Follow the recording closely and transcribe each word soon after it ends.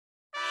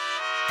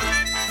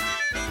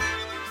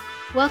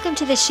Welcome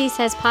to the She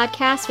Says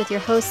podcast with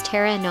your host,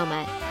 Tara and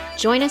Noma.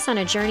 Join us on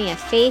a journey of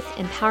faith,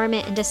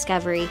 empowerment, and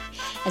discovery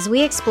as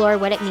we explore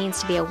what it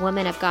means to be a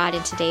woman of God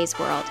in today's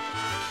world.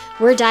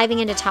 We're diving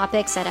into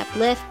topics that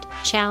uplift,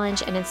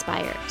 challenge, and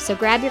inspire. So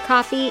grab your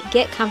coffee,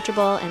 get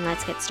comfortable, and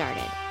let's get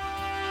started.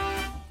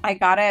 I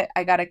got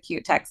a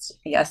cute text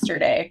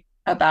yesterday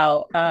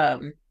about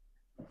our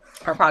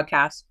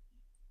podcast.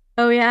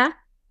 Oh, yeah?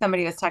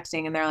 Somebody was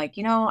texting and they're like,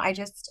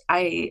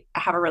 I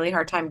have a really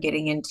hard time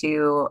getting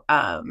into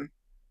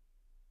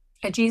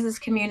a Jesus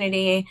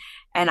community.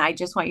 And I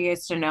just want you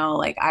guys to know,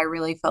 like, I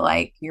really feel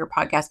like your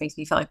podcast makes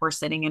me feel like we're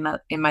sitting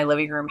in my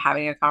living room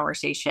having a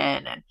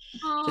conversation, and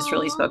just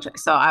really spoke to me.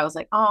 So I was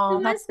like, oh,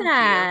 Who that's is so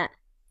that?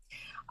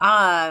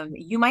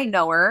 cute. You might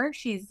know her.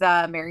 She's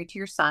married to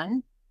your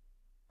son.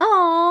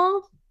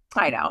 Oh,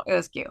 I know. It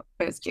was cute.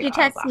 she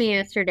texted me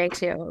yesterday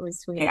too. It was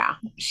sweet. Yeah.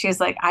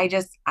 She's like,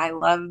 I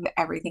love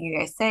everything you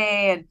guys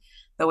say and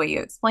the way you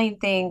explain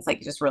things.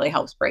 Like, it just really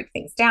helps break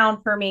things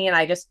down for me. And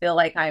I just feel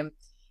like I'm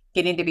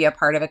getting to be a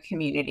part of a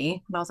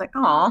community. And I was like,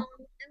 oh, I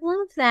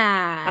love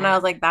that. and I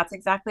was like, that's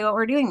exactly what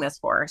we're doing this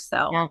for.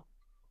 So,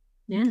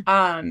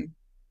 yeah.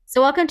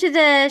 So welcome to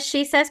the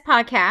She Says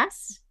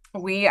podcast.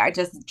 I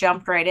just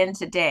jumped right in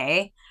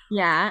today.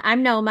 Yeah.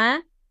 I'm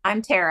Noma.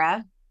 I'm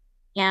Tara.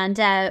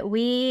 And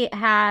we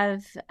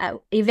have,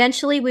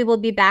 eventually we will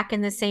be back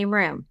in the same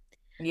room.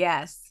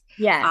 Yes.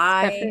 Yes.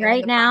 But for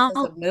right now,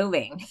 of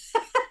moving.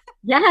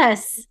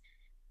 Yes.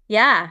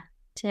 Yeah.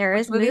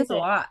 Tara's moving a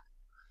lot.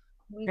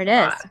 It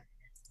is.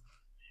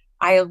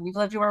 We've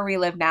lived where we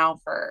live now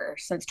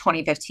since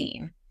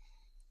 2015.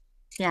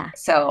 Yeah.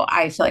 So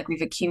I feel like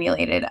we've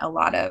accumulated a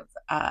lot of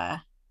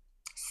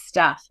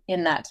stuff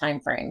in that time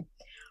frame.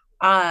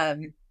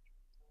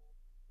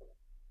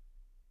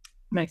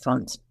 My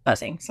phone's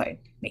buzzing, so I'm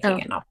making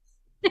it off.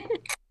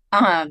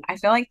 I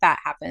feel like that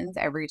happens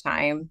every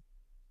time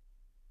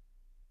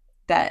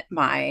that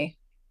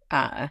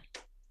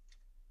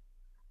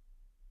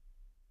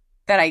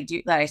that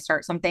I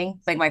start something,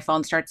 like my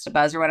phone starts to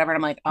buzz or whatever, and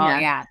I'm like,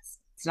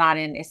 it's not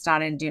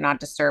in do not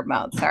disturb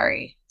mode.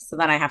 Sorry. So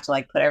then I have to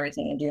like put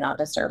everything in do not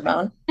disturb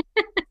mode.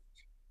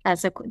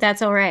 That's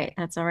all right.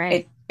 That's all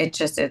right. It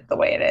just is the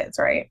way it is,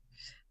 right?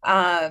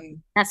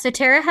 So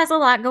Tara has a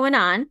lot going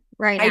on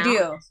right now. I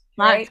do.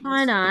 A lot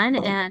going on,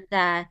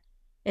 and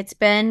it's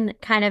been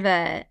kind of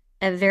a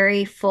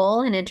very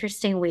full and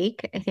interesting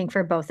week, I think,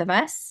 for both of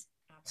us.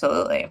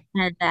 Absolutely.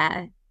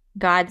 And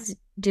God's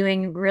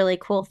doing really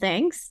cool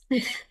things.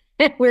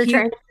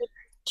 We're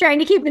trying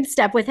to keep in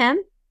step with him.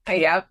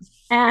 Yep.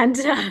 And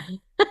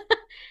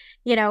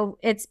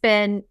it's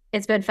been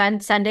fun.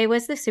 Sunday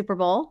was the Super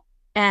Bowl.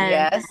 And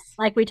yes,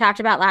 like we talked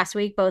about last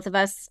week, both of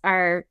us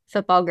are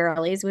football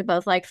girlies. We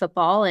both like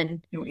football,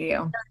 and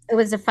it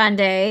was a fun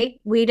day.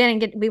 We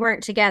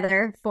weren't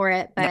together for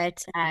it,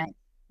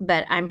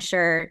 but I'm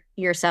sure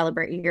your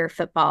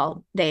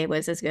football day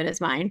was as good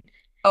as mine.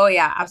 Oh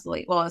yeah,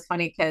 absolutely. Well, it's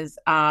funny because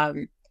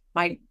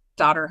my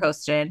daughter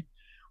hosted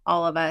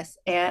all of us,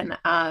 and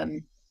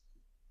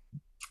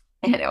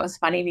it was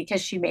funny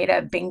because she made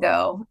a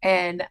bingo,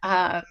 and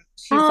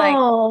she's like,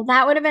 oh,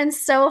 that would have been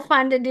so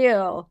fun to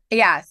do.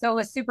 Yeah, so it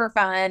was super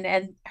fun,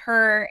 and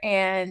her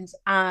and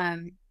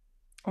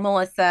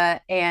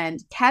Melissa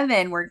and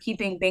Kevin were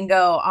keeping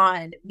bingo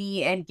on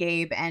me and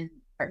Gabe and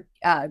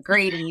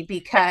Grady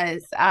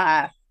because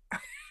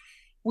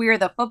we're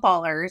the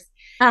footballers.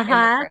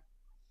 And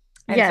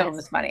so it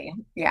was funny.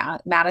 Yeah,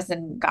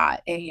 Madison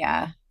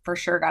for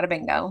sure got a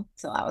bingo,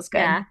 so that was good.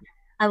 Yeah,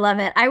 I love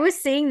it. I was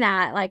seeing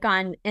that like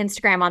on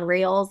Instagram on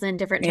Reels and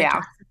different TikToks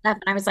and stuff,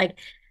 and I was like,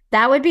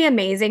 that would be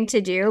amazing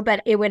to do,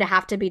 but it would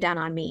have to be done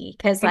on me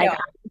because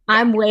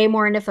I'm way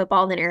more into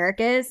football than Eric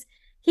is.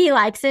 He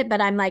likes it,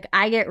 but I'm like,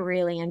 I get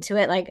really into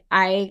it. Like,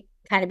 I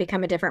kind of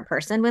become a different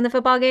person when the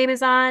football game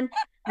is on.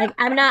 Like,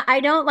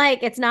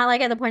 it's not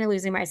like at the point of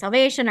losing my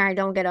salvation, or I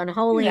don't get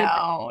unholy.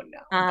 No.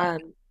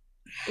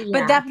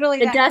 But definitely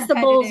the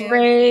decibels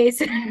raise.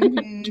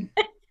 Mm-hmm.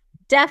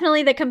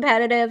 Definitely the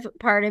competitive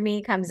part of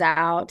me comes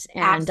out,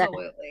 and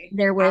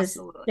there was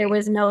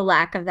no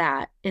lack of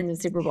that in the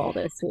Super Bowl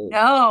this week.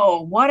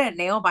 No, what a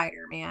nail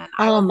biter, man.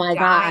 Oh my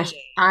gosh.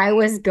 I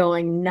was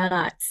going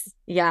nuts.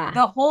 Yeah.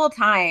 The whole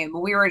time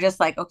we were just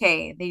like,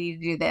 okay, they need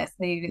to do this.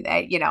 They need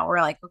to do that. We're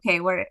like, okay,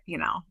 it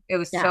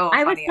was so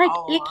I funny. Was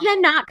like, it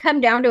cannot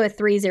come down to a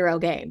 3-0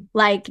 game.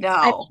 Like,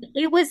 no.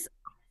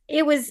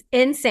 It was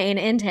insane,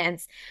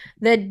 intense.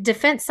 The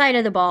defense side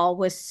of the ball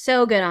was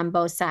so good on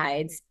both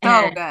sides.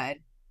 And, good.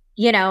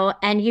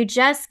 And you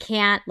just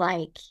can't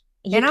you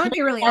can't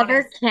really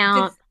ever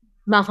count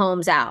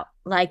Mahomes out.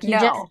 Like, you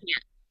just can't.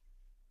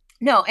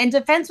 No, and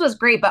defense was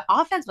great, but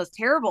offense was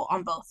terrible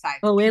on both sides.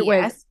 Oh, it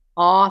was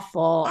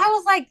awful. I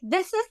was like,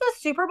 this is the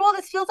Super Bowl.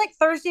 This feels like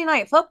Thursday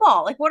night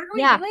football. Like, what are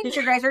we doing?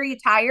 You guys, are you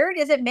tired?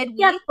 Is it midweek?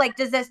 Yeah. Like,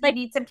 does this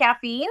need some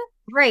caffeine?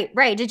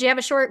 Right. Did you have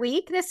a short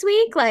week this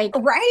week? Like,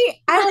 right.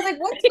 I was like,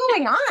 what's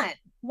going on?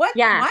 What?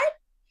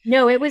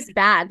 No, it was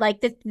bad.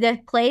 Like the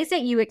plays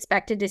that you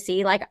expected to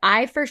see, like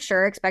I for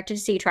sure expected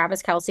to see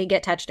Travis Kelce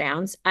get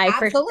touchdowns. I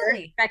for sure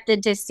Absolutely.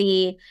 expected to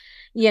see,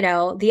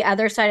 the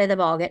other side of the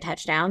ball get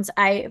touchdowns.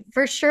 I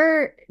for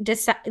sure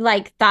just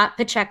like thought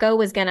Pacheco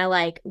was gonna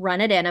like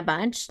run it in a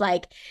bunch,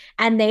 like,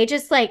 and they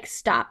just like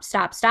stop,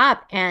 stop,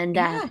 stop, and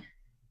Yeah.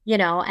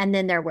 and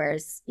then there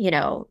was,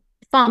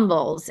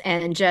 fumbles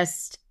and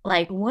just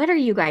like, what are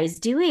you guys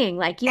doing?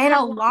 Like you And have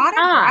a one lot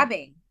of job.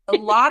 grabbing, a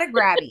lot of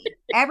grabby.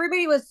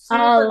 Everybody was A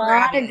super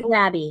lot of grabby.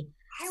 grabby,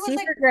 I was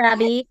like, super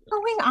what's grabby.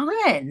 going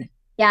on?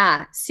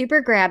 Yeah,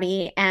 super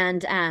grabby.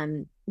 And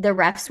the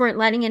refs weren't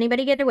letting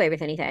anybody get away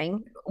with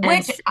anything. And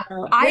Which so,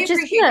 I which is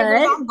appreciate. It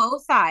was good. on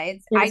both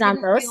sides. It I was on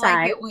didn't both feel like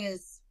sides. it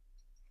was,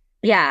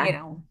 you Yeah.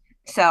 know,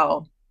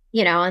 so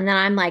And then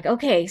I'm like,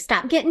 okay,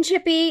 stop getting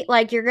chippy.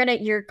 Like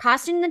you're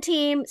costing the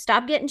team.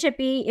 Stop getting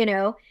chippy.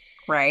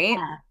 right.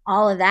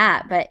 All of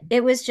that. But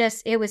it was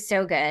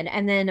so good.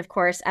 And then, of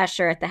course,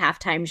 Usher at the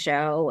halftime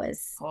show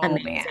was Oh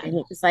amazing. man.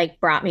 It just like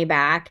brought me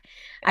back.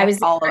 I Yep, was,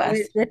 all of I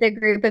was us. with a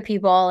group of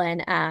people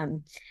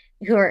and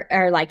who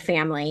are like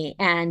family.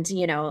 And,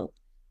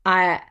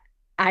 I,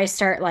 I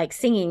start like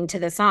singing to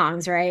the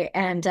songs, right?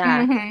 And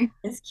Hmm.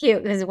 it's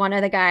cute because one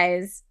of the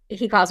guys,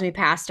 he calls me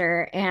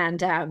pastor,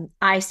 and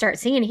I start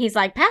singing. He's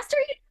like, Pastor,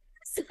 you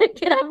know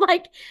this?" And I'm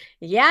like,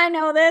 yeah, I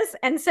know this.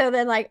 And so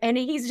then like, and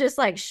he's just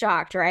like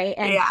shocked, right?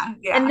 Yeah,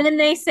 And yeah. then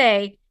they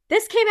say,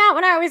 this came out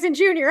when I was in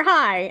junior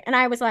high. And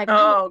I was like, I'm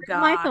gonna Oh throw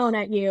my gosh. phone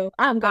at you.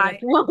 I'm gonna I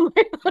throw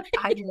my phone at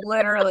I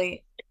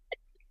literally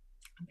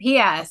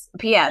P.S.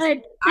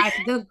 you.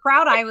 The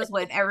crowd I was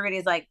with,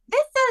 everybody's like,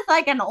 this is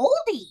like an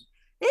oldie.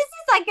 This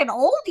is like an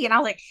oldie. And I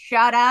was like,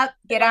 shut up,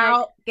 get Like,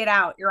 out, get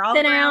out. You're all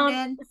sit down,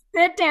 grounded.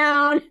 sit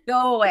down.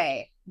 Go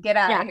away. Get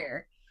out Yeah, of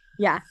here.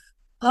 yeah,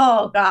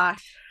 Oh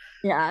gosh.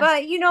 yeah.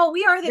 But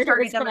we are the But it target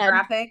was fun.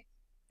 demographic.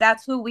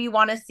 That's who we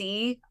want to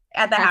see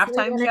at the That's what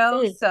we halftime want to show.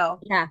 see. So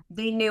Yeah,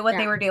 they knew what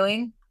they yeah. were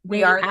doing. We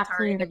They are the absolutely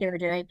target. knew what they were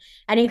doing.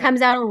 And he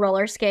comes out on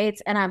roller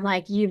skates, and I'm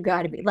like, you've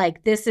got to be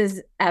like, this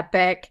is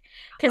epic.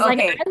 Because like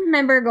Okay, I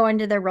remember going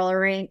to the roller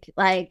rink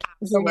like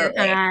junior absolutely.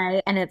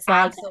 high, and it's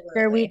like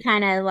after we Absolutely.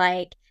 kind of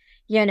like,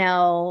 you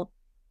know,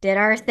 did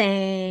our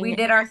We thing.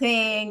 did our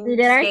We thing,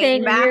 did our thing,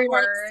 skating and we were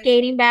like backwards.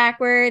 skating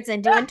backwards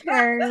and doing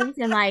turns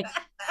and like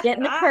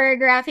getting the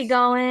choreography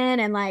going,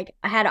 and like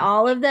I had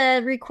all of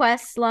the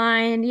requests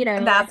lined.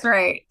 Like That's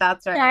right.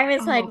 That's so right. I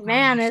was Oh like,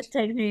 man, gosh. this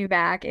takes me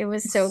back. It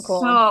was so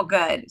cool. So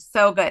good.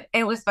 So good.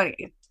 It was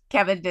funny.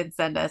 Kevin did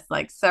send us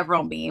like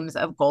several memes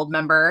of Gold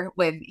Member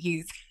when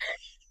he's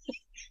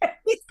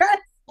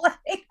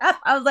like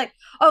I was like,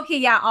 okay,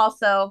 yeah,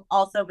 also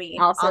me.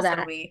 Also Also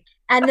that. me.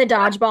 And the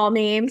dodgeball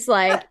memes,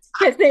 like,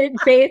 because they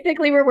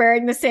basically were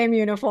wearing the same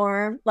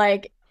uniform,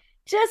 like,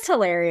 just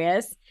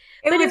hilarious.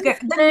 It But it was good.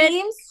 was The good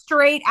memes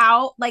straight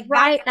out, like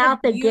that's right the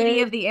out the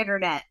beauty of gate. the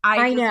internet.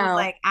 I I just was know.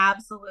 like,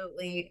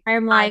 absolutely,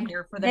 I'm I'm like,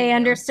 here for the they memes.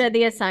 understood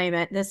the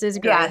assignment. This is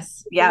great.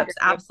 Yes, This is yes, great.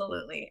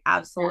 absolutely,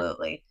 Yeah.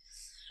 absolutely.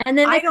 And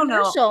then the I don't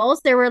know.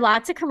 commercials, there were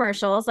lots of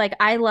commercials. Like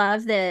I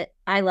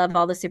love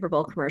all the Super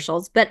Bowl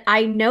commercials, but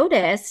I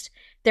noticed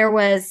there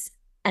was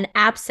an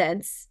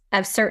absence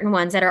of certain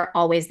ones that are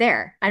always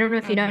there. I don't know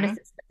if you noticed Hmm.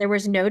 this, but there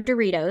was no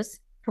Doritos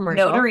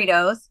No commercial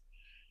Doritos,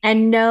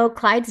 and no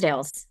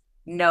Clydesdales.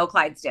 no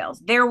Clydesdales.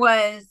 There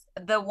was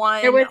the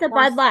There one was a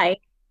Bud horse, Light,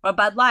 a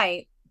Bud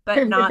Light,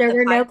 but but not there the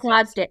were no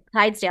Clydesdales.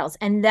 Clydesdales.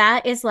 And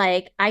that is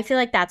like, I feel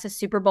like that's a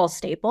Super Bowl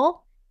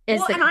staple is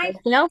Well, the and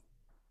Clydesdale.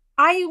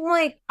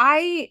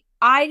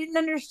 I didn't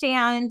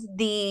understand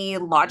the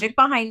logic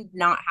behind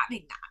not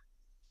having that.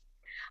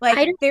 Like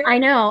I there,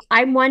 know.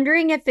 I'm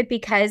wondering if it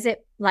because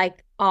it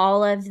like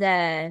all of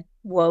the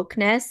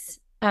wokeness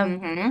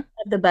mm-hmm,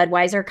 of the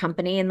Budweiser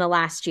company in the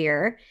last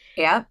year,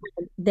 yep.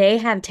 they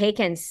have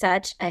taken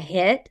such a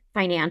hit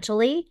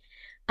financially,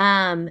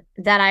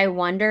 that I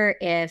wonder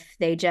if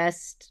they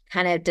just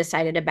kind of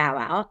decided to bow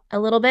out a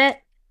little bit.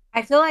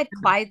 I feel like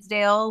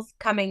Clydesdales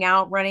coming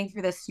out running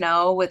through the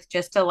snow with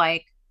just a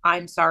like,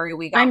 I'm sorry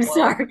we I'm got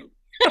woke. sorry.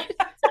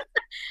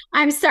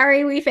 I'm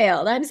sorry we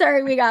failed. I'm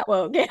sorry we got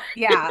woke.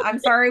 Yeah, I'm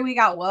sorry we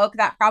got woke.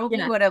 That probably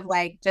Yeah. would have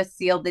like just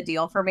sealed the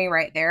deal for me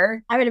right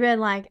there. I would have been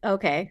like,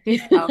 okay.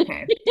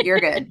 Okay, you're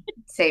good.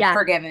 Safe, Yeah.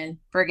 forgiven, And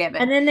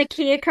forgiven. then the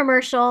Kia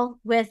commercial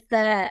with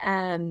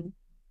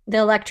the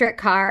electric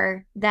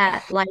car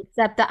that lights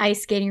up the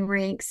ice skating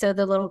rink so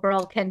the little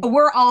girl can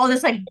We're all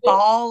just like skate,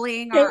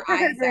 bawling skate our for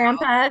her eyes out.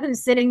 grandpa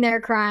who's sitting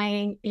there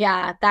crying.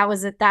 Yeah, that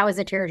was a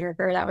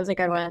tearjerker. That was a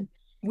good one.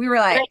 We were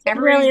But like,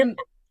 everybody's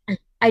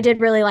I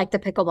did really like the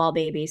pickleball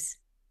babies.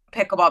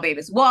 pickleball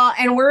babies. Well,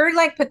 and we're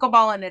like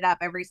pickleballing it up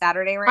every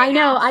Saturday right I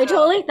know. now. I So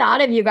totally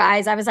thought of you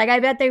guys. I was like, I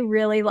bet they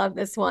really love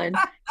this one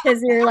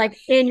because you're like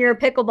in your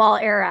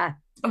pickleball era.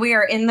 we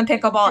are in the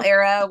pickleball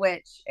era,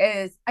 which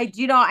is I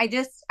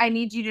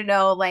need you to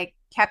know, like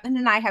Kevin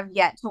and I have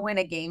yet to win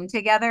a game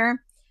together.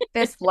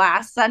 This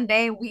last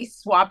Sunday, we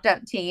swapped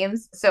up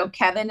teams. So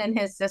Kevin and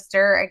his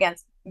sister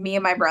against me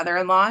and my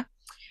brother-in-law.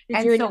 Did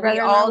And you and so your we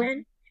brother-in-law all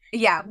win?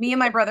 Yeah, me and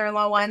my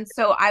brother-in-law won.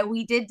 So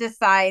we did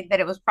decide that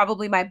it was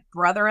probably my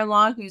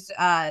brother-in-law who's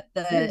the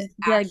Who's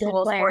the good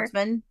actual player.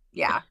 sportsman.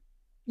 Yeah.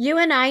 You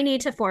and I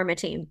need to form a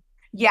team.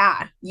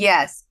 Yeah,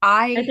 yes.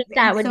 I think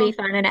that And would be so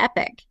fun and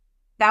epic.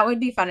 that would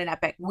be fun and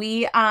epic.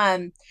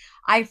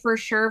 I for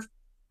sure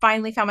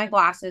finally found my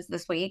glasses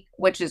this week,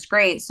 which is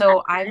great.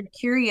 So I'm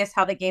curious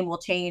how the game will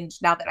change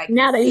now that I can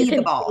Now that you see the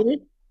can ball.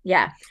 see.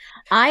 Yeah.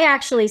 I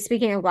actually,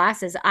 speaking of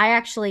glasses, I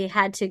actually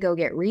had to go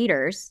get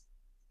readers.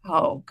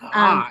 Oh Um,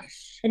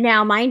 gosh. and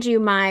now, mind you,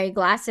 my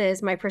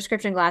glasses, my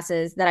prescription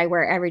glasses that I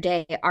wear every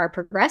day are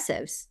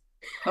progressives.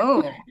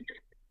 Oh.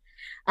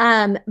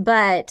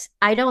 But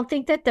I don't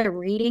think that the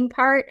reading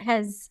part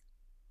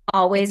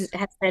It's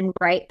has been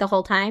right the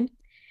whole time.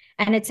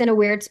 And it's in a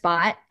weird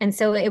spot. And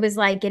so it was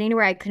like getting to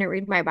where I couldn't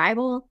read my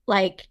Bible,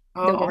 like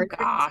the oh words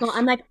were too small.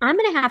 I'm gosh. like, I'm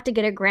gonna have to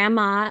get a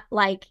grandma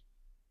like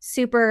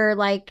super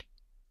like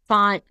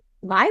font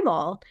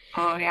Bible.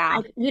 Oh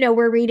yeah.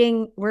 We're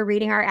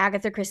reading our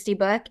Agatha Christie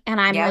book, and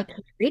I'm like, Yep. "Can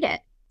you read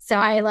it?" So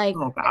I like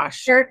Oh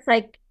gosh. Eric's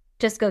like,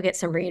 just go get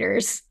some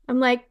readers. I'm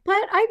like, but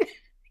I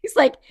he's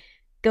like,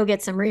 go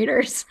get some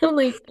readers. I'm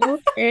like,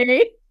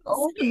 okay.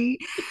 Okay.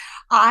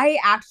 I And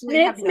actually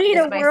have it's made noticed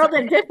a world myself.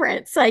 of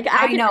difference. Like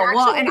I I can know.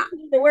 Well, and actually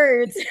see the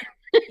words.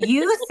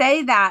 you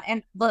say that,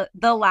 and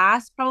the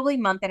last probably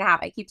month and a half,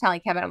 I keep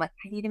telling Kevin, I'm like,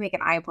 I need to make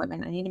an eye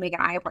appointment. I need to make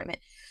an eye appointment.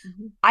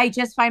 Mhm. I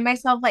just find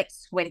myself like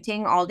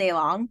squinting all day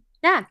long.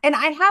 Yeah. And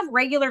I have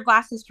regular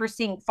glasses for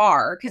seeing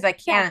far because I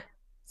Yeah. can't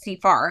see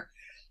far.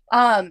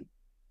 Um,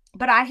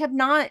 but I have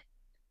not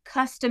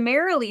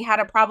customarily had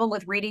a problem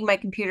with reading my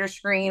computer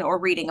screen or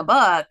reading a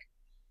book.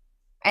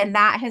 And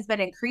that has been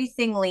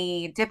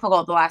increasingly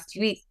difficult the last 2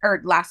 weeks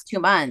or last 2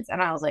 months.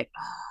 And I was like,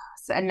 oh.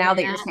 And now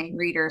that you're Yeah. saying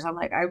readers, I'm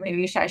like,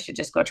 I should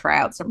just go try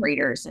out some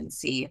readers and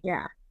see.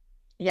 Yeah.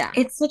 Yeah.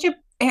 It's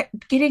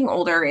getting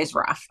older is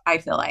rough. I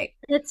feel like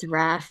It's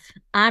rough.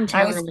 I'm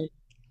I was telling you.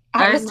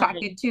 I I'm was like,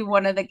 talking to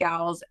one of the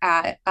gals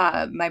at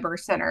my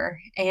birth center,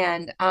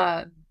 and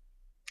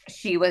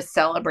she was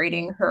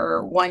celebrating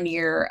her 1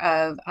 year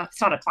of.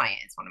 It's not a client;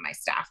 it's one of my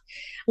staff.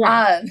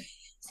 yeah. Um,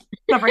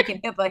 not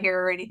breaking HIPAA here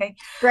or anything.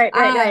 Right,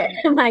 right, right. Um,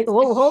 I'm like,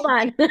 whoa, hold she,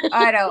 on.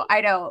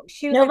 I know.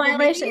 She was No like, "Well,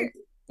 maybe you're violations.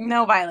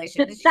 no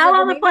violation." She's Foul like,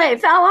 "Well, on the maybe you're." play.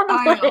 Foul on the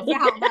I know, play.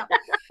 foul. No.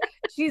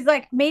 She's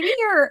like, maybe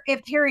you're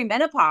if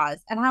perimenopause.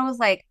 And I was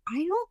like,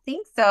 I don't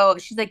think so.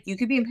 She's like, you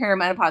could be in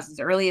perimenopause as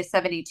early as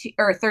 72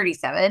 or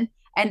 37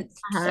 and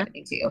Uh-huh.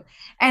 72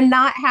 and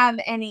not have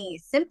any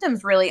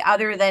symptoms really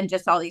other than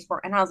just all these four.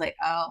 And I was like,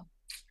 oh,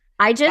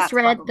 I just that's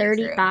read probably true.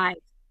 35.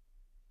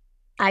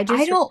 I I just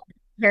read don't,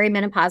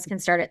 perimenopause can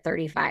start at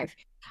 35.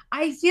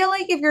 I feel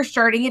like if you're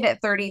starting it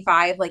at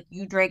 35, like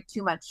you drank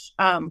too much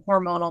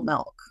hormonal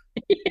milk.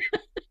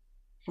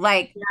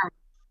 Like, Yeah,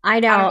 I I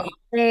don't know.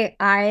 know.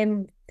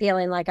 I'm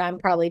feeling like I'm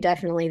probably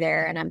definitely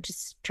there, and I'm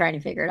just trying to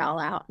figure it all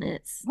out. And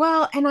it's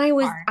Well, and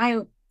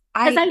hard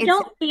because it's I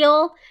don't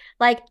feel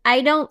like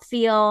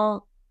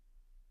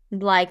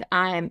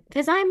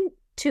because I'm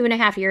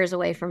 2.5 years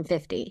away from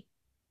 50,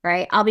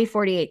 right? I'll be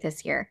 48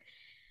 this year.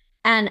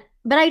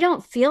 But I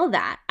don't feel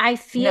that.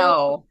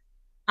 no.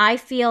 I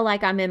feel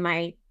like I'm in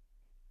my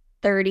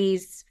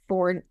 30s,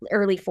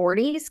 early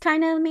 40s,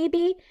 kind of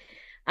maybe.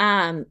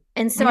 And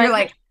so And you're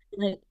like,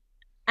 like,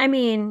 I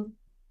mean,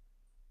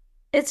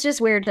 it's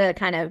just weird to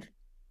kind of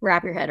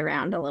wrap your head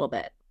around a little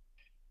bit.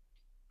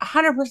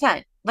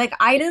 100%. Like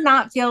I do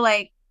not feel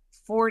like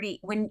 40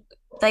 when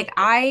like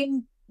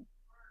I'm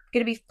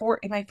gonna be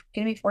am I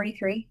gonna be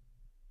 43?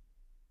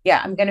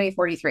 Yeah, I'm gonna be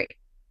 43.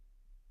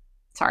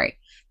 Sorry.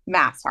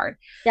 Math's hard.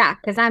 Yeah,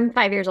 because I'm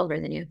 5 years older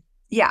than you.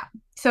 Yeah.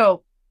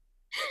 So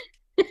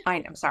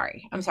I'm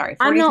sorry. I'm sorry.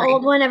 I'm the 43.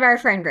 old one of our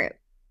friend group.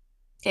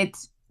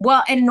 It's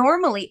well, and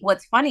normally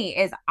what's funny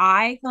is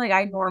I feel like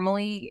I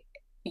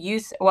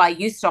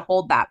used to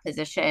hold that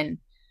position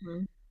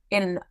Mhm.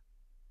 in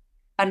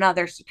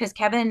another because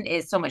Kevin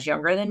is so much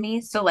younger than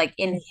me. So like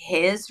in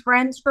his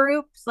friends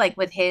groups, like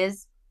with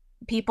his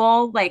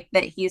people like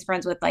that he's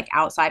friends with like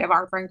outside of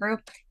our friend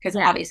group, because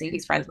Yeah, obviously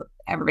he's friends with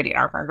everybody in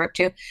our friend group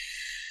too.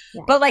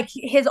 yeah, But like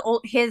his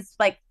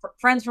like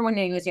friends from when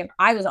he was young,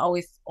 I was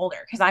always older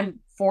because I'm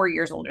 4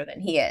 years older than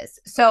he is.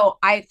 So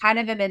I kind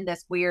of am in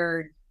this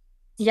weird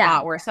yeah.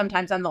 spot where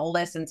sometimes I'm the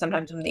oldest and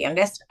sometimes I'm the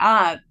youngest.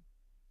 I'm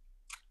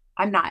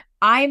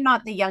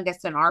not the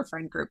youngest in our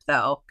friend group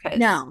though, because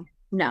No,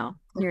 no,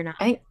 you're not.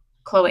 I think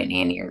Chloe and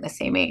Annie are the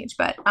same age,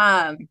 but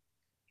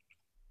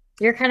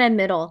You're kind of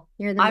middle.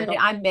 You're the middle.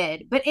 I'm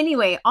mid. But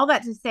anyway, all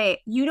that to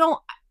say,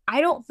 I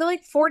don't feel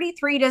like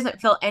 43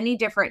 doesn't feel any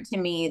different to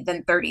me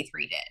than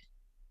 33 did.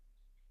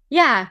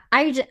 Yeah,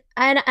 and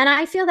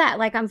I feel that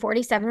like I'm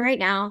 47 right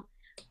now.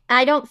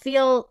 I don't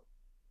feel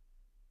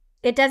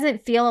it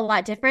doesn't feel a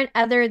lot different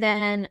other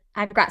than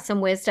I've got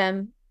some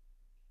wisdom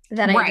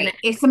that I didn't Right.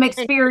 It's some have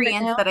 10 years experience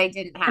ago, that I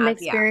didn't some have.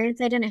 Yeah.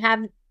 experience I didn't have,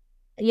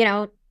 you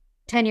know,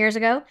 10 years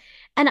ago.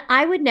 And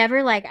I would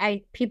never like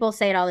people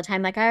say it all the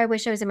time, like I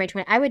wish I was in my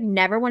 20s. I would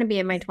never want to be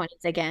in my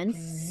 20s again.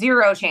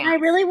 Zero I chance.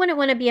 really wouldn't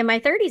want to be in my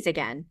 30s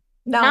again.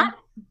 not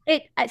No.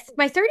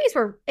 my 30s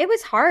were, it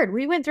was hard.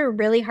 We went through a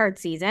really hard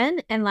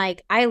season and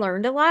like I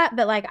learned a lot,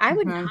 but like I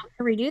would not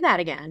Hmm. redo that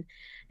again.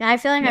 And I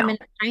feel like I'm No. in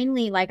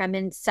finally like I'm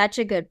in such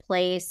a good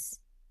place,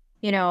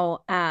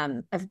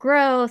 of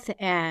growth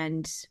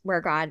and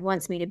where God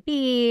wants me to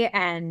be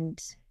and,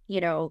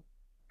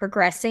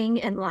 progressing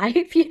in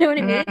life, you know what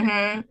I mean?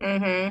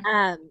 Hmm.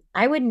 Hmm.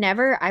 I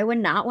would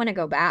not want to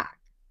go back.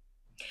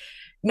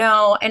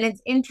 No, and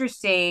it's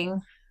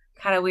interesting,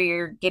 kind of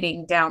we're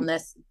getting down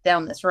this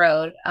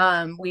road.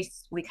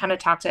 We kind of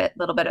talked a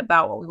little bit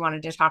about what we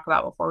wanted to talk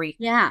about before we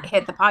Yeah.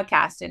 hit the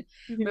podcast, and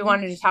we Hmm.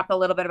 wanted to talk a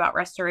little bit about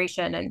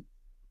restoration. And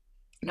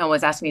Noah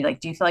was asking me, like,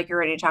 do you feel like you're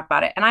ready to talk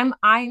about it? And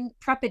I'm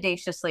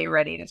trepidatiously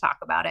ready to talk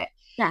about it.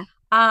 Yeah.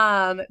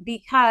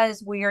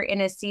 Because we are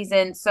in a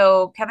season.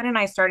 So Kevin and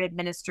I started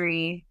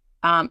ministry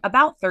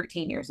about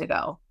 13 years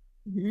ago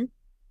Hmm.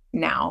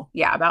 now.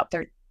 About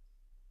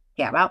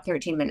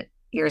 13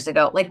 years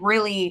ago. Like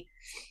really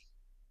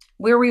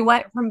where we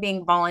went from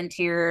being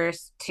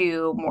volunteers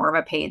to more of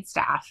a paid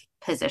staff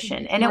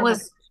position. And it More of a,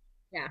 was,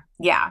 yeah.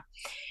 yeah.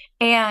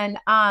 And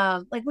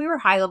like we were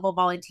high level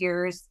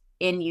volunteers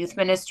in youth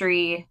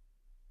ministry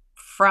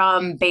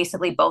from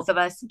basically both of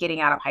us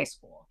getting out of high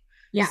school.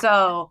 Yeah.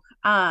 So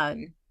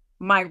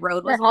my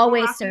road was We're a little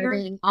always rockier.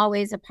 serving,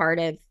 always a part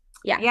of,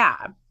 yeah. Yeah.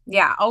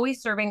 Yeah.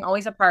 Always serving,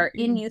 always a part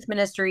in youth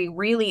ministry,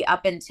 really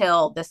up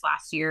until this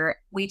last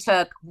year. We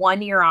took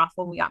 1 year off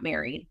when we got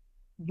married.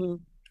 Mhm.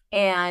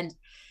 And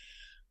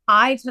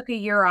I took a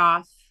year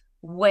off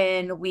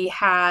when we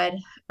had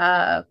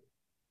uh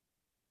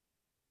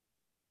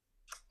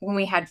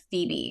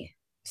Phoebe.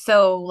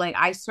 So like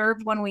I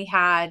served when we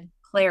had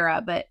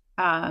Clara, but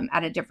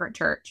at a different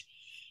church.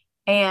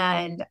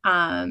 And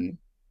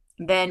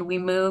then we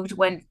moved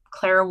when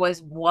Clara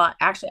was what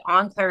actually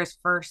on Clara's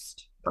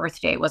first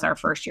birthday was our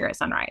first year at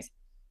Sunrise.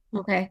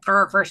 Okay. Or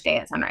our first day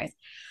at Sunrise.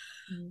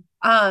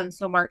 Mhm.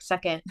 So March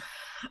 2nd,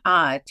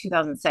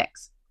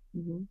 2006.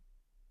 Mhm.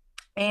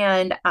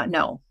 And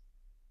no,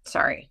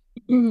 sorry,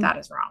 Mhm. that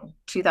is wrong.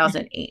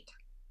 2008.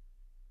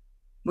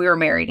 We were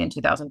married in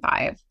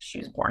 2005. She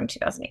was born in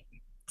 2008.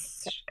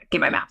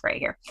 Get my math right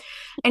here.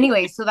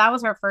 Anyway, so that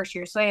was our first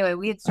year. So anyway,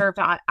 we had served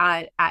on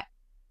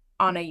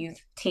a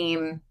youth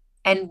team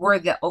and we're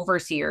the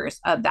overseers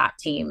of that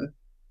team Mhm.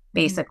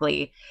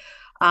 basically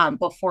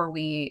before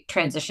we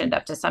transitioned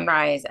up to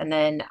Sunrise. And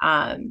then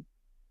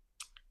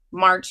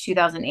March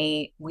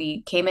 2008,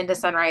 we came into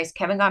Sunrise.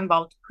 Kevin got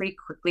involved pretty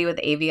quickly with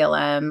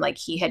AVLM. Like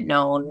he had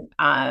known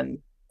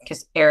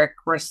because Eric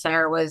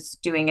Rosser was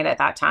doing it at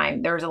that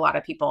time. There was a lot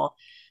of people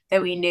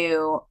that we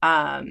knew.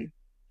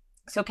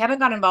 So Kevin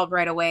got involved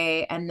right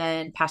away. And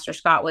then Pastor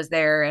Scott was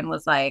there and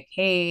was like,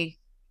 hey,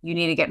 you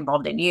need to get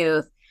involved in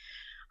youth.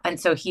 And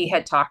so he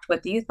had talked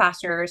with the youth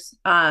pastors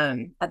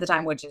at the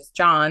time, which is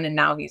John, and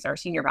now he's our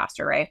senior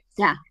pastor, right?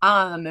 Yeah.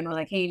 And we're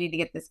like, hey, you need to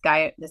get this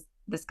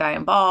guy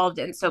involved.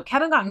 And so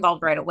Kevin got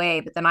involved right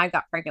away, but then I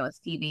got pregnant with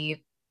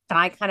Phoebe, and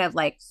I kind of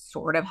like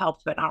sort of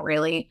helped, but not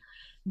really.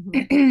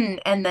 Mhm.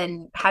 And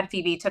then had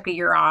Phoebe, took a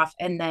year off,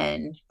 and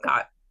then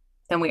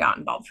we got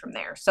involved from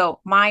there. So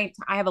I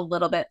have a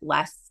little bit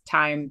less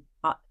time.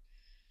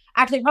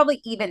 Actually, probably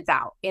evens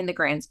out in the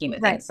grand scheme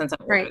of Right. things since I'm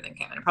older Right. than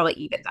Kevin. It probably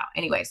evens out.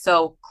 Anyway,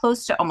 so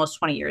close to almost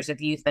 20 years of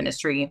youth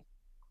ministry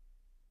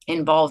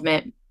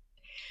involvement.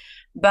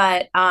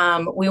 But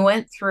we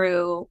went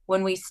through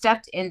when we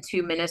stepped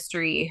into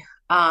ministry.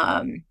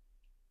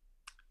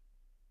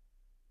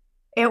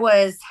 It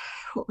was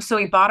so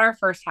we bought our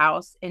first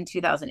house in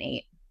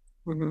 2008,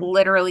 Mhm.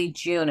 literally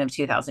June of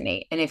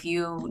 2008. And if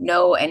you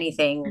know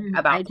anything I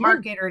about the did.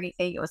 market or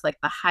anything, it was like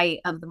the height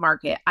of the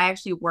market. I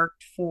actually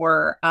worked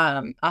for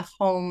a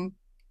home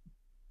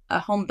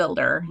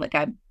builder. Like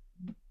I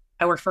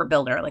worked for a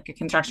builder, like a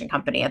construction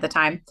company at the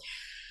time.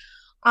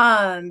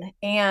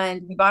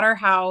 And we bought our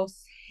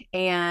house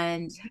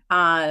and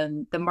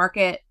the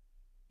market,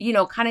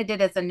 kind of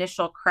did its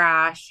initial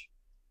crash.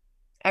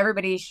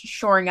 Everybody's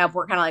shoring up.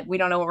 We're kind of like, we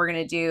don't know what we're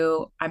gonna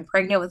do. I'm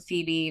pregnant with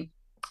Phoebe.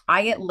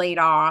 I get laid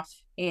off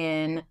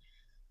in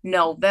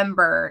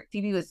November.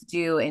 Phoebe was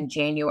due in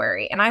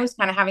January, and I was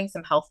kind of having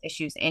some health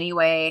issues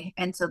anyway.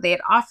 And so they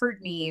had offered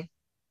me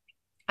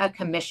a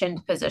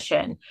commissioned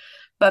position.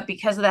 But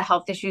because of the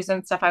health issues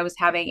and stuff I was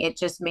having, it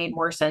just made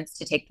more sense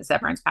to take the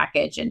severance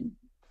package and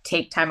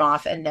take time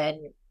off and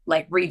then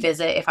like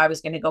revisit if I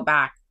was going to go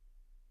back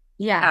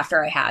Yeah.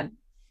 after I had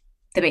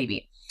the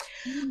baby.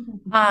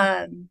 And All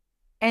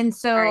right.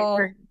 so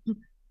For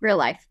real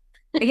life.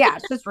 yeah,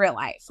 it's just real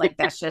life. Like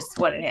that's just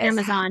what it is.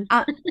 Amazon.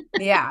 Uh,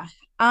 yeah.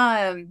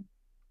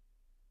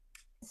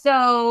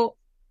 So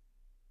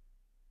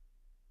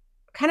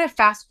kind of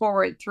fast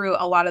forward through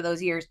a lot of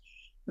those years,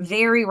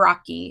 very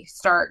rocky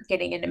start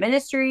getting into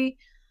ministry.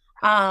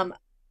 Um,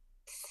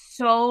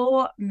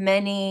 so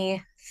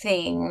many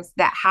things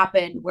that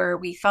happened where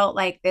we felt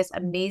like this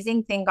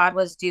amazing thing God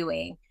was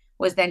doing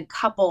was then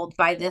coupled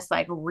by this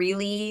like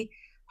really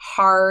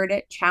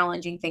hard,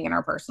 challenging thing in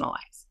our personal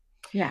lives.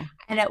 Yeah.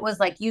 And it was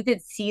like you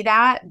could see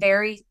that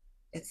very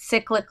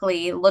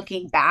cyclically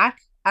looking back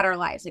at our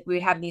lives. Like we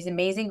would have these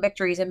amazing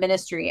victories in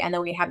ministry, and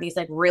then we have these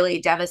like really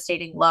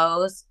devastating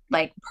lows,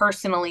 like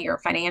personally or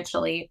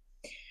financially,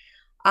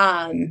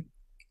 um,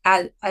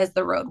 as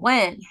the road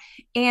went.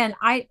 And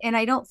I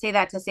don't say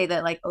that to say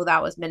that like, oh,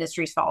 that was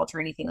ministry's fault or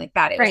anything like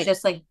that. It was Right.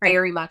 just like Right.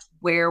 very much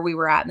where we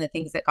were at and the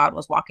things that God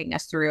was walking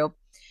us through.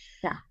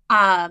 Yeah.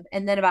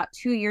 And then about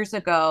 2 years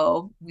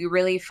ago, we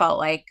really felt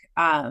like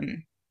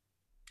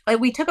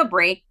we took a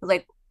break.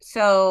 Like,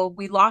 so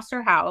we lost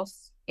our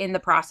house in the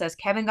process.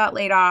 Kevin got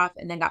laid off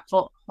and then got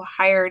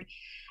hired.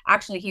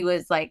 Actually, he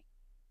was like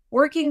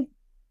working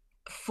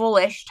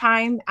fullish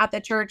time at the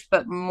church,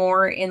 but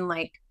more in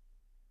like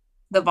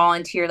the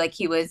volunteer, like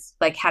he was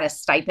like had a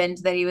stipend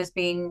that he was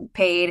being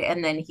paid,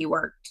 and then he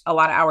worked a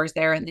lot of hours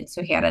there, and then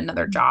so he had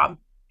another job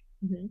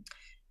Mm-hmm.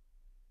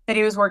 that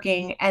he was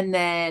working, and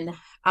then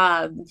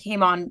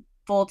came on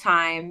full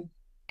time,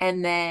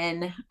 and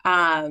then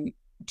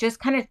just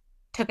kind of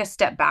took a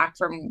step back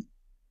from,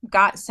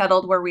 got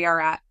settled where we are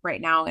at right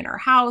now in our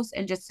house,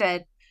 and just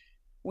said,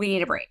 we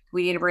need a break.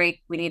 We need a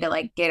break. We need to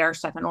like get our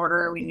stuff in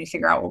order. We need to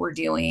figure out what we're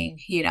doing,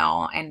 you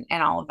know, and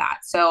all of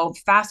that. So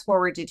fast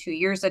forward to 2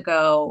 years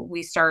ago,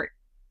 we start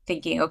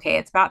thinking, okay,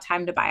 it's about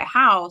time to buy a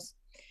house.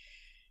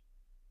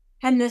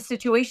 And this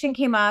situation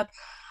came up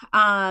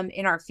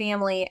in our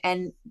family,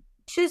 and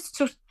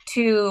just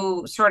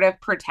to sort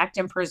of protect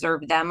and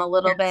preserve them a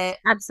little Yes, bit.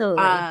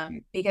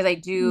 absolutely. Because I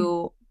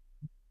do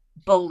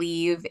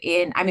believe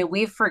in, I mean,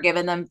 we've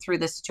forgiven them through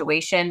the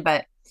situation,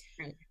 but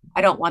Right.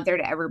 I don't want there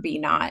to ever be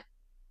not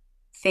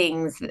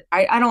things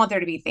I don't want there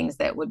to be things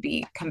that would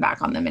be come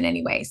back on them in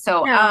any way.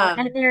 So No,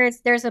 and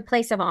there's a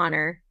place of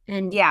honor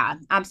and yeah, yeah.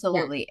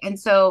 absolutely. And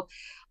so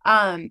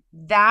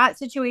that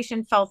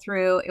situation fell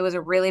through. It was a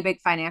really big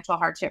financial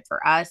hardship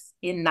for us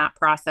in that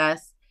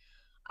process.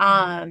 Mhm.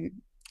 Um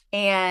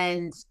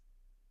and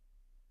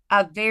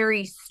a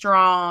very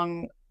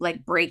strong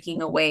like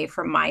breaking away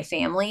from my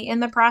family in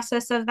the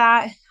process of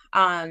that.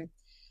 Um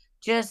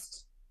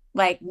just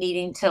like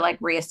needing to like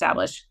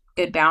reestablish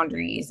good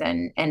boundaries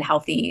and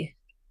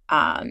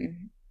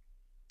um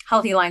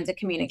healthy lines of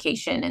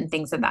communication and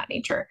things of that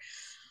nature.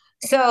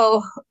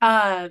 So,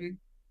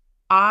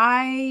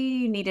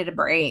 I needed a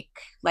break,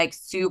 like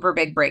super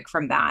big break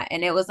from that.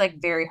 And it was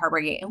like very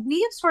heartbreaking. And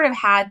we have sort of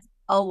had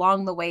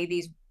along the way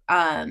these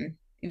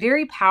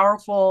very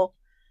powerful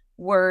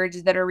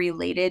words that are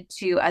related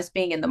to us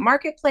being in the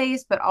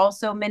marketplace, but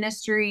also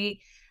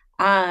ministry.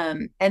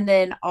 And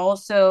then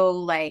also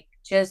like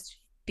just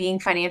being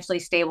financially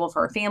stable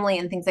for a family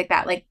and things like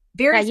that. Like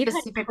Yeah, very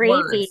specific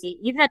words.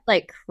 you've had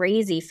like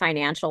crazy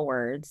financial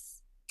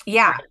words.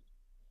 Yeah. Like,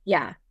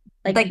 yeah,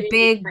 like Like big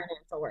big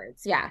financial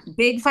words. Yeah.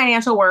 big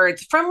financial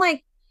words from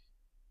like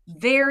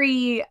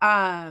very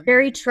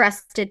Very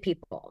trusted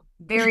people.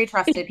 very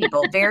trusted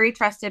people, very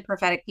trusted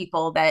prophetic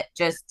people that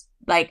just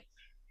like,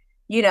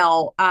 you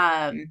know,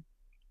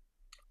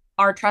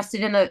 are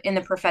trusted in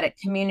the prophetic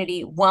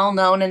community, well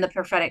known in the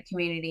prophetic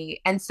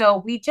community. And so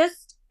we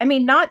just, I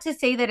mean, not to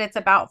say that it's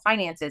about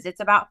finances, it's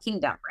about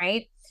kingdom,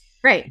 right?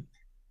 Right.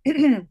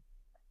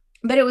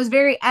 But it was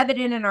very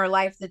evident in our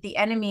life that the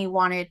enemy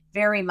wanted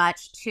very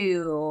much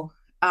to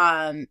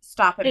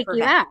stop and Take you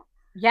prevent. out.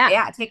 Yeah.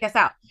 Yeah, take us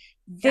out.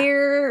 Yeah.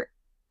 There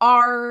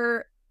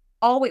are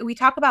always, we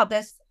talk about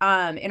this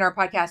in our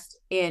podcast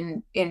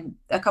in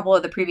a couple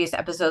of the previous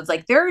episodes,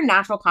 like there are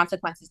natural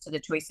consequences to the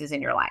choices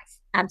in your life.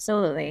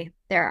 Absolutely.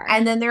 There are.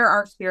 And then there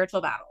are spiritual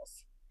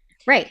battles.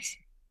 Right.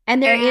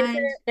 And And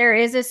there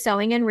is a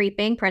sowing and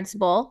reaping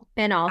principle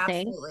in all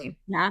things. absolutely.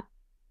 Yeah.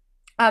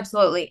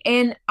 Absolutely.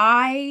 And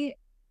I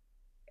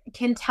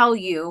can tell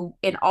you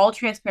in all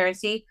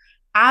transparency,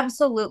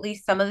 absolutely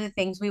some of the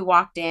things we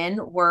walked in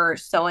were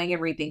sowing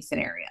and reaping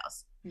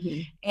scenarios.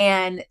 Mhm.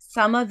 And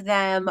some of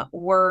them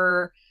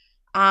were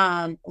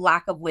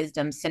lack of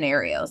wisdom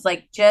scenarios.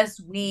 Like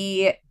just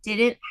we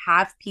didn't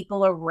have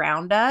people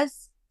around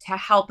us to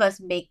help us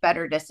make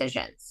better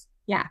decisions.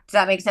 Yeah. Does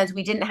that make sense?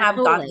 We didn't have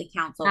godly Absolutely.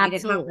 counsel. We didn't have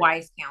Absolutely.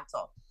 wise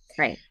counsel.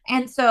 Right.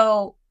 And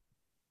so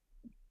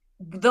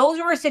those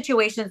were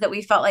situations that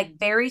we felt like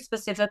very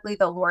specifically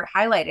the Lord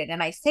highlighted.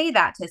 And I say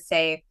that to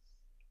say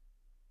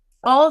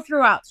all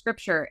throughout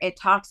scripture, it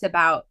talks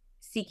about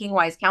seeking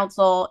wise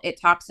counsel. It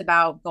talks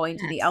about going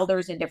to the Yes.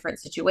 elders in different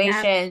Yeah.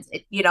 situations,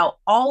 you know,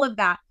 all of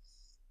that.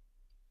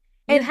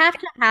 You And have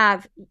to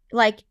have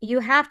you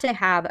have to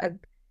have a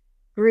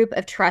group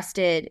of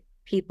trusted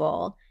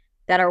people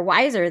that are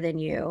wiser than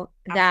you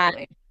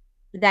absolutely,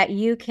 that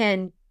you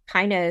can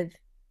kind of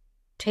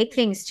take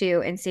things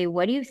to and say,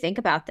 what do you think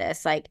about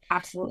this? Like,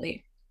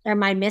 absolutely.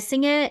 am I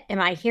missing it? Am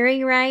I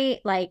hearing right?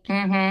 Like,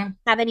 Mm-hmm.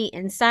 have any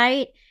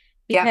insight?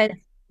 Yep, Because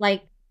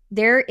like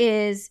there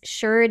is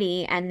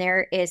surety and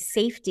there is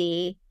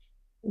safety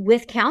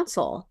with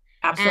counsel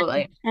and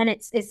absolutely.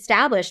 it's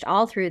established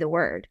all through the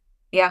word.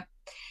 Yeah.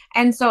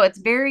 And so it's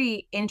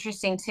very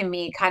interesting to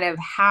me kind of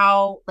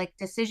how like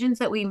decisions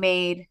that we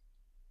made,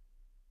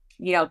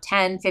 you know,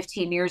 10,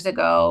 15 years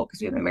ago,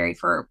 because we've been married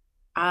for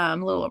a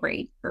little over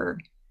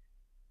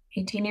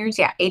 18 years.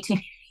 Yeah,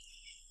 18,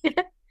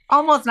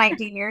 almost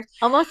 19 years.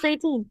 Almost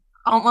 18.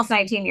 almost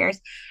 19 years.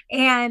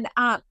 And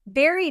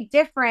very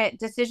different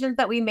decisions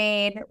that we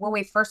made when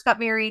we first got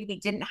married. We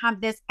didn't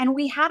have this. And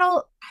we had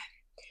a,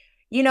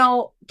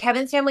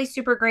 Kevin's family's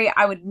super great.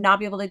 I would not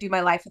be able to do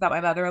my life without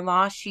my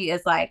mother-in-law. She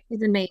is like,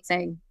 It's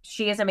amazing.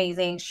 she is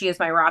amazing. She is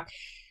my rock.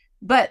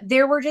 But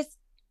there were just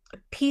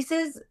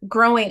pieces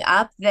growing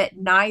up that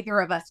neither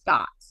of us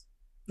got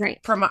Right.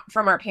 from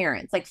our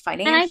parents, like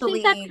And I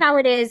think that's financially. how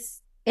it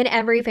is in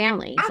every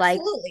family.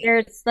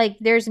 Absolutely.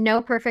 There's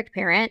no perfect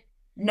parent,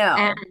 and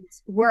No.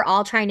 we're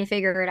all trying to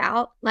figure it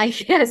out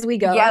like as we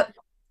go. Yep.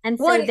 And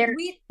so Well,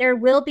 there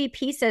will be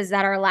pieces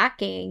that are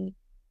lacking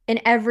in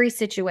every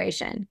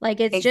situation. Like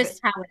it's ex- just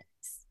how it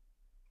is.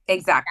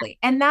 exactly.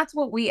 And that's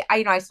what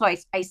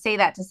I say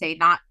that to say,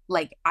 not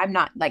like, I'm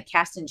not like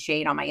casting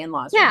shade on my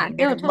in-laws or Yeah, anything.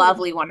 They're no, totally.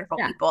 lovely, wonderful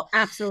Yeah, people.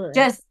 absolutely.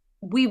 Just,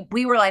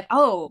 we were like,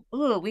 oh,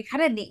 ooh, we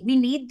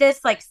need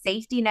this like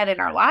safety net in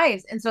our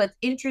lives. And so it's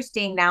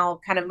interesting now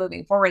kind of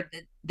moving forward,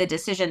 the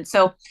decision.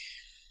 So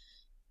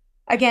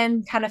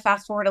again, kind of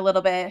fast forward a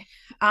little bit.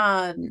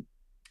 Um,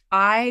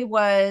 I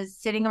was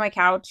sitting on my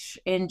couch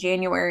in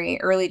January,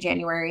 early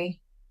January,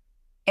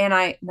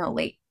 and no,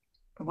 late.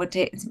 What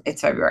day?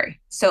 It's February.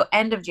 So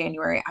end of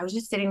January. I was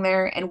just sitting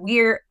there, and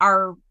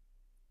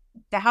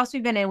the house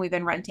we've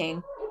been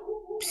renting.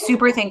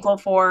 Super thankful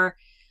for.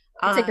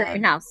 It's a great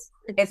Um, house.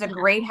 it's a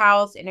great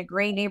house in a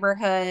great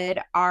neighborhood.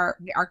 Our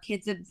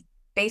kids have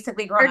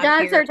basically grown Our up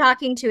dogs are here.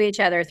 talking to each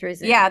other through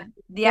Zoom. Yeah,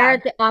 They're yeah,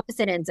 at the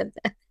opposite ends of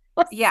this.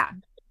 yeah.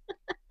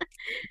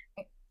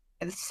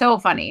 It's so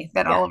funny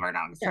that Yeah. all of our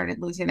dogs Yeah. started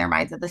losing their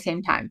minds at the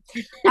same time.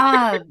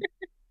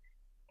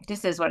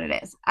 Just is what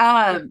it is.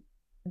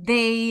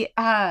 They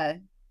our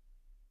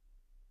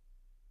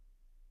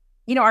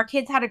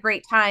kids had a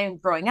great time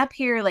growing up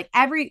here. Like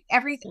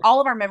all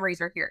of our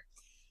memories are here.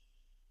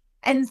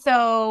 And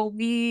so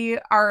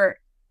our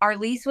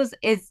lease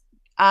is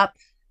up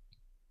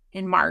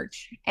in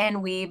March,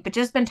 and we've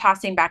just been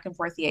tossing back and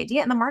forth the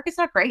idea, and the market's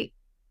not great.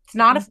 It's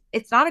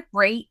not a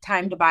great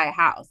time to buy a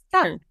house.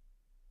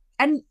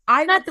 And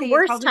I Not would the say it's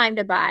worst probably, time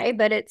to buy,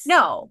 but it's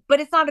no, but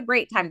it's not a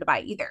great time to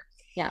buy either.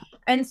 yeah.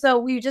 And so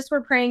we just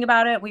were praying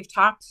about it. We've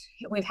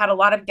had a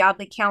lot of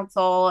godly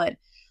counsel, and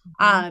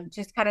Mhm.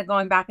 just kind of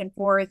going back and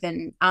forth,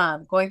 and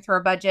going through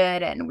our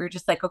budget. And we're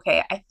just like,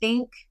 okay, I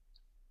think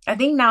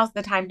now's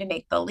the time to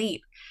make the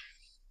leap.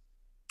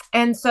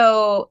 And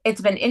so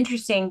it's been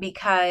interesting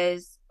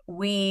because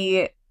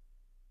we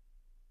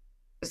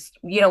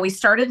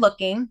started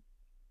looking.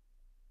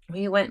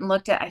 We went and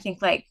looked at, I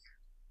think, like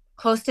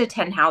close to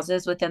 10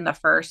 houses within the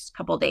first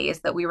couple days,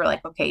 that we were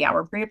like, okay, yeah,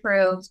 we're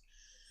pre-approved.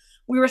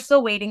 We were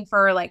still waiting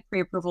for like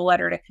pre-approval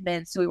letter to come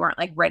in, so we weren't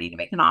like ready to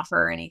make an offer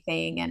or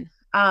anything. And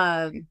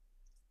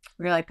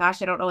we were like,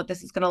 gosh, I don't know what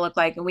this is going to look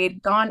like. And we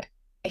had gone.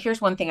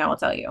 Here's one thing I will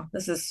tell you.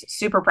 This is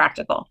super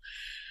practical.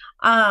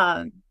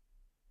 Um,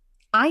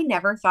 I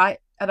never thought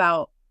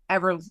about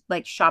ever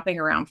like shopping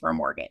around for a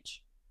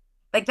mortgage.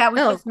 Like that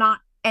was Oh, just not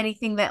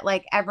anything that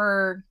like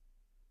ever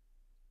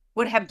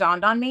would have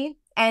dawned on me.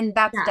 And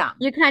that's yeah. dumb.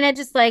 You kind of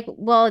just like,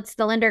 well, it's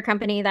the lender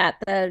company that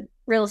the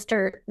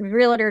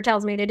realtor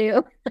tells me to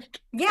do. Like,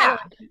 Yeah.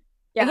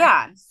 yeah.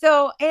 Yeah.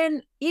 So,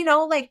 and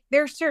like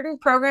there's certain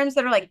programs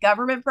that are like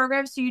government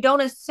programs. So you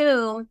don't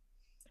assume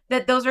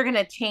that those are going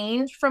to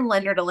change from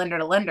lender to lender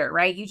to lender,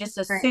 right? You just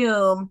Right.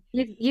 assume,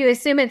 You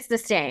assume it's the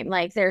same.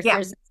 Like yeah,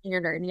 there's a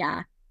standard.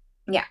 Yeah.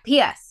 yeah.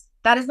 P.S.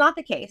 That is not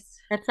the case.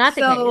 That's not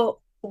the case. So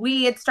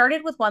we had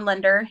started with one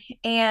lender,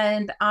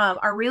 and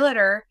our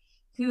realtor,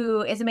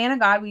 who is a man of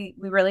God, we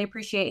really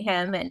appreciate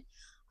him.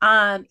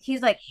 And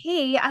he's like,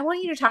 hey, I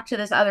want you to talk to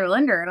this other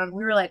lender. And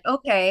we were like,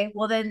 okay.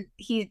 Well, then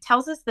he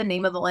tells us the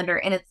name of the lender,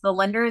 and it's the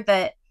lender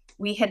that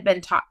we had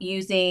been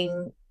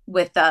using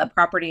with the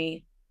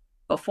property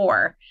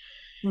before.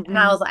 And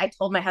Mm-hmm. I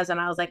told my husband,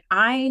 I was like,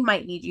 I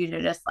might need you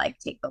to just like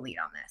take the lead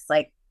on this.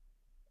 Like,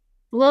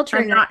 A little I'm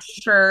triggered. not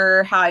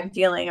sure how I'm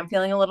feeling. I'm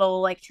feeling a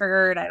little like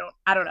triggered.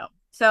 I don't know.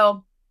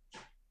 So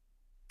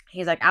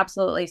he's like,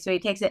 absolutely. So he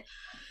takes it.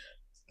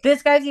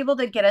 This guy's able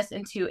to get us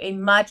into a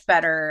much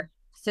better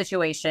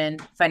situation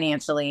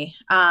financially.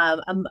 I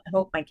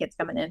hope my kid's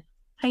coming in.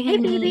 Hi, Hey,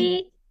 honey.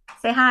 Phoebe.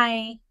 Say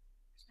hi.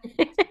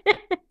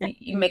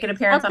 You make an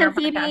appearance on our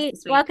Welcome, podcast Phoebe.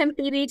 this week. Welcome,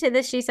 Phoebe, to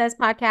the She Says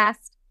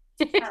podcast.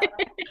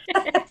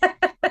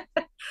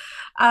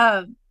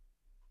 um,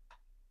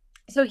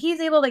 so he's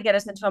able to get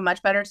us into a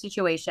much better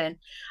situation.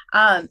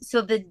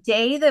 So the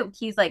day that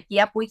he's like,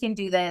 yep, we can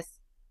do this.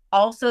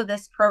 Also,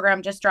 this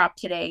program just dropped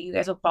today. You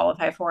guys will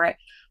qualify for it.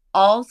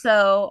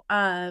 Also,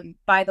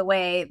 by the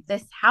way,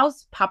 this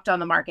house popped on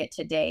the market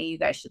today. You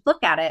guys should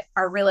look at it.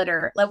 Our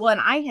realtor, like, well,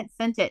 and I had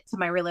sent it to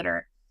my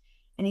realtor,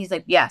 and he's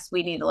like, yes,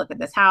 we need to look at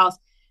this house.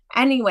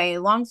 Anyway,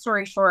 long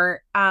story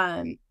short,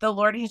 the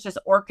Lord has just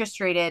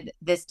orchestrated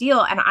this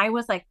deal. And I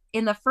was like,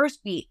 in the first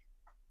week,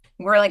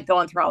 we're like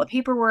going through all the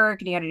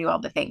paperwork, and you got to do all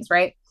the things,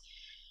 right?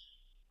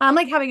 I'm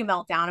like having a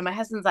meltdown, and my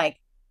husband's like,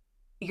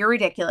 you're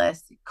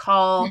ridiculous.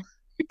 Call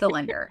the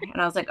lender.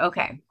 And I was like,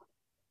 okay.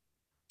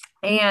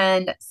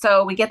 And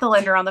so we get the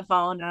lender on the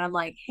phone, and I'm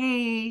like,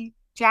 hey,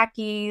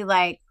 Jackie,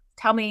 like,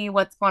 tell me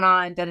what's going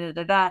on, da, da,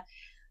 da, da.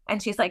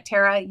 And she's like,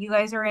 Tara, you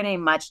guys are in a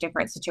much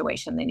different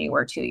situation than you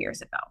were 2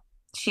 years ago.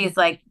 She's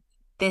like,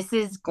 this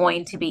is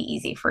going to be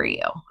easy for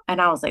you.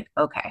 And I was like,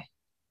 okay,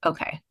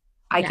 okay.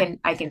 Yeah.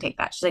 I can take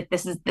that. She's like,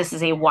 this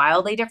is a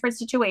wildly different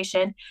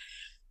situation.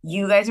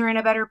 You guys are in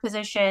a better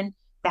position.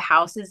 The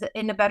house is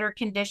in a better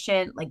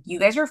condition. Like, you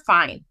guys are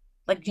fine.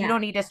 Like, you Yeah.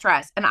 don't need to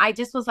stress. And I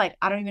just was like,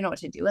 I don't even know what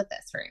to do with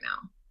this right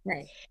now.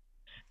 Right.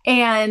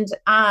 And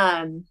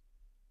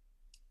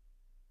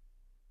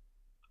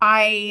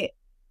I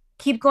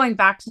keep going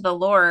back to the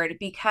Lord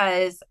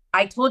because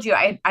I told you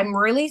I'm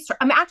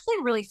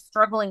actually really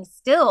struggling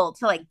still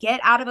to like get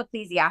out of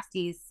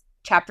Ecclesiastes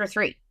chapter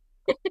 3.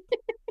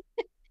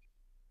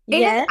 It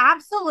is Yeah.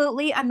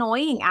 absolutely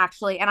annoying,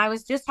 actually. And I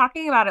was just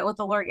talking about it with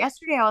the Lord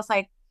yesterday. I was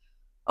like,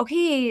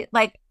 okay,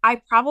 like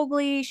I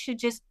probably should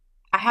just,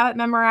 I have it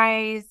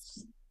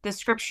memorized, the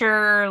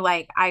scripture.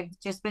 Like, I've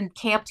just been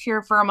camped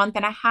here for a month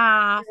and a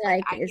half.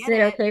 Like, Like, I is get it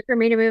it. okay for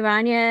me to move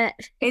on yet?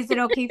 Is it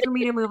okay for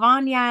me to move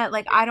on yet?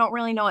 Like, I don't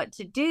really know what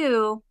to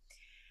do.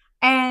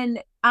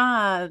 And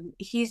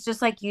he's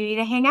just like, you need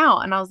to hang out.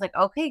 And I was like,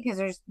 okay,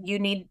 because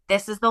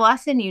this is the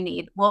lesson you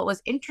need. Well, it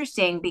was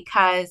interesting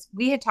because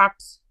we had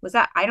talked,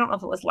 I don't know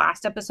if it was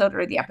last episode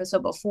or the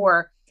episode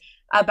before,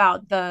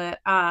 about the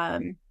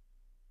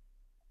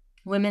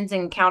women's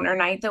encounter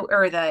night,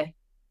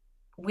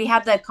 we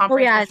had the Oh conference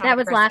with yeah, Sean that and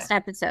was Krista. last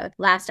episode.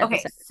 Last Okay,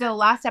 episode. so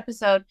last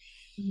episode.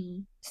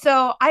 Mhm.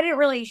 So I didn't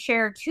really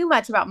share too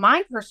much about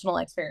my personal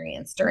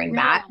experience during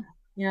that.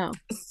 Yeah.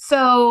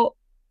 So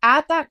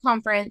at that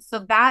conference, so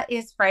that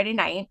is Friday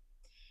night.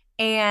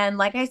 And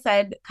like I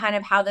said, kind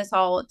of how this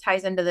all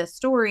ties into this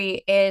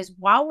story is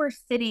while we're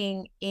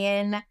sitting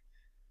in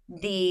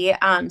the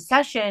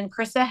session,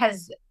 Krista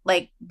has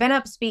like been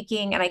up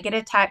speaking, and I get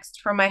a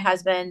text from my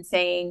husband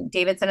saying,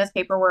 David sent us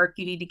paperwork.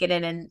 You need to get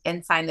in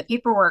and sign the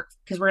paperwork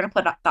because we're going to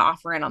put the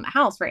offer in on the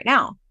house right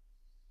now.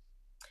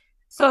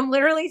 So I'm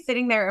literally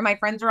sitting there and my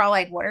friends are all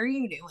like, what are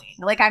you doing?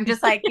 Like, I'm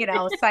just like,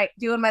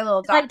 doing my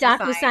little Like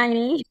docu sign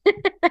docu-signing.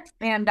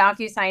 and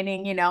docu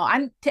signing,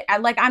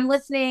 I'm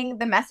listening.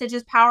 The message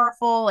is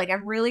powerful. Like,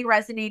 I'm really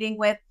resonating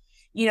with,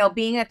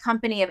 being a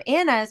company of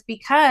Anna's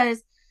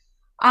because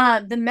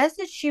the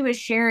message she was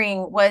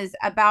sharing was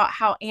about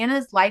how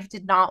Anna's life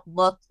did not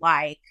look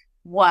like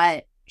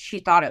what she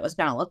thought it was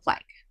going to look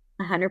like.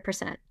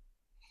 100%.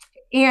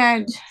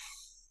 And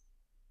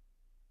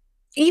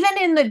even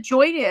in the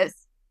joyous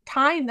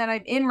time that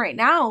I'm in right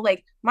now,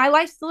 like my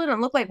life still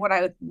didn't look like what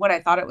I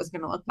thought it was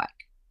going to look like.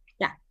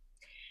 Yeah.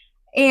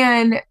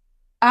 And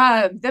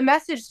the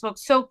message spoke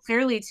so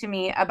clearly to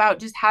me about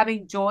just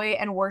having joy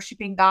and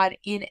worshiping God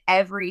in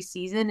every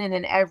season and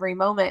in every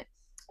moment.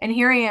 And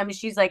here I am,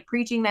 she's like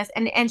preaching this,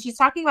 and she's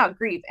talking about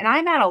grief. And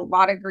I've had a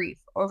lot of grief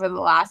over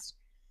the last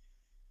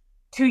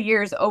 2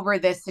 years over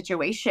this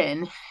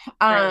situation.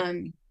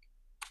 Right.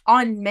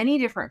 On many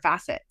different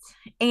facets,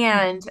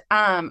 and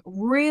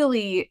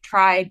really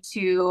tried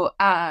to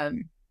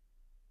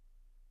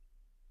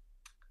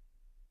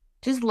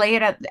just lay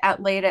it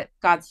at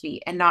God's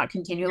feet and not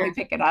continually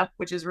pick it up,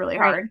 which is really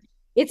hard.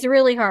 It's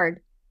really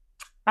hard.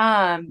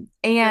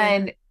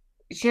 And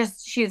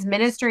just she's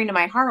ministering to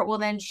my heart. Well,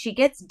 then she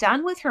gets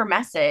done with her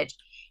message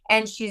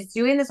and she's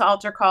doing this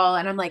altar call,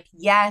 and I'm like,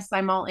 yes,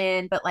 I'm all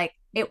in, but like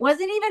it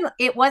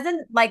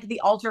wasn't like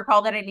the altar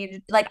call that I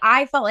needed. Like,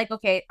 I felt like,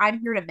 okay, I'm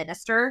here to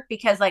minister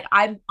because like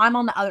I'm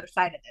on the other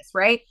side of this,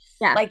 right?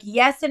 Yeah. Like,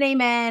 yes and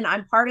amen.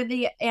 I'm part of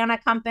the Anna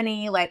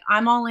company. Like,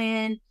 I'm all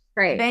in.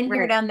 Right. Been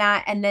here, done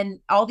that. And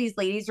then all these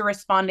ladies are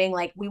responding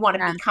like, we want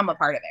to become a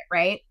part of it,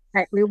 right?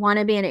 Right. We want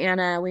to be an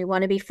Anna. We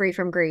want to be free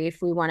from grief.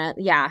 We want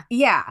to, yeah.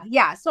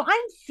 Yeah. So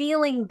I'm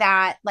feeling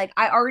that like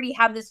I already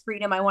have this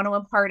freedom. I want to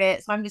impart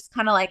it. So I'm just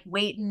kind of like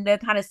waiting to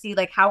kind of see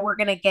like how we're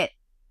going to get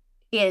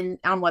in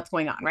on what's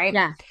going on, right?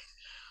 Yeah.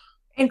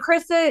 And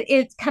Krista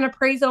is kind of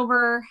prays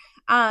over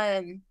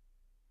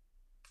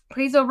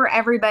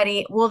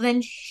everybody. Well,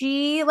 then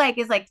she like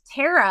is like,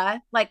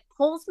 Tara like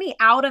pulls me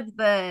out of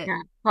the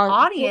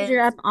audience. Pulls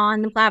you up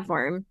on the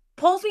platform.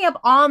 Pulls me up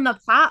on the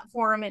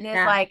platform and is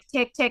like,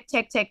 tick, tick,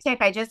 tick, tick,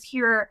 tick. I just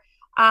hear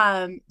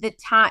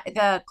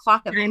the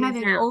clock of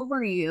heaven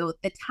over you.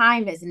 The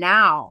time is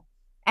now.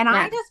 And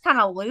I just kind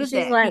of lose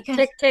it. Like,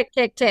 tick, tick,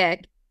 tick,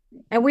 tick.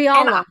 And we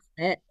all lost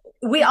it.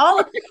 We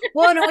all,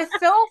 well, and it was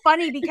so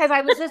funny because I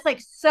was just like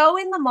so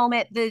in the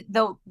moment.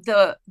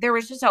 There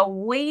was just a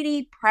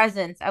weighty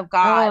presence of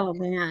God. Oh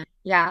man,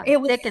 yeah, it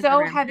was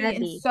so heavy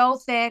and so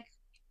thick.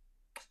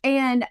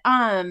 And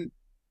I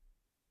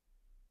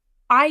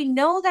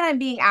know that I'm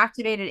being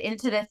activated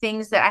into the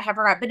things that I have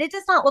forgot, but it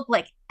does not look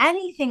like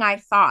anything I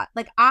thought.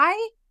 Like,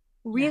 I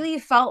really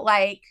felt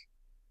like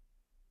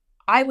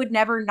I would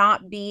never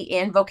not be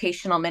in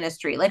vocational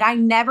ministry. Like, I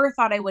never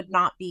thought I would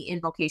not be in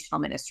vocational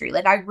ministry.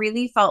 Like, I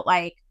really felt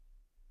like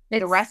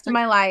the rest of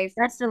my life.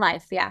 Rest of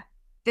life, yeah.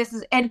 This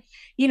is, and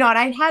and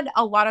I had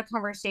a lot of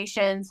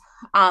conversations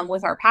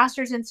with our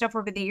pastors and stuff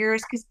over the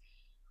years, because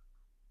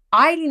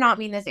I do not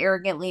mean this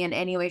arrogantly in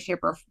any way, shape,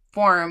 or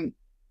form.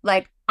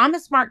 Like, I'm a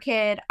smart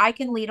kid. I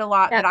can lead a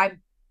lot, but I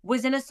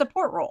was in a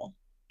support role.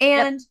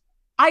 And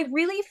I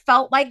really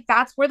felt like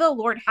that's where the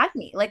Lord had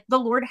me. Like the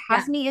Lord Yeah.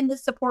 has me in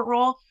this support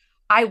role.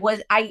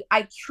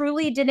 I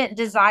truly didn't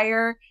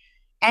desire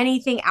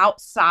anything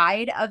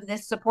outside of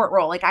this support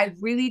role. Like I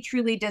really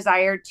truly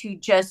desired to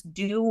just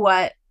do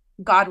what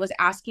God was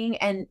asking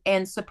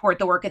and support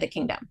the work of the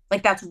kingdom.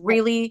 Like that's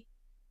really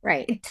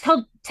Right.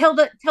 till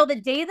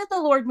the day that the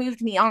Lord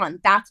moved me on,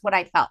 that's what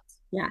I felt.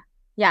 Yeah.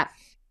 Yeah.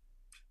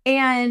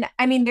 And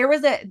I mean, there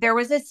was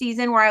a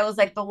season where I was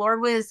like, the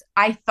Lord was,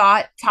 I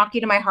thought,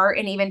 talking to my heart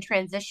and even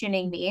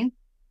transitioning me.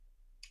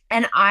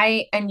 And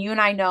you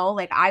and I know,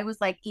 like I was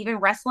like even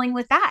wrestling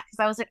with that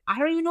because I was like, I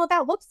don't even know what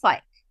that looks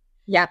like.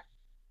 Yeah.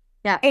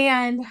 Yeah.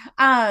 And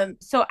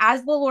so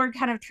as the Lord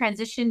kind of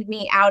transitioned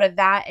me out of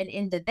that and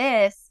into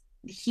this,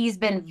 he's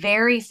been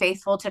very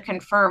faithful to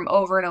confirm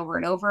over and over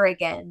and over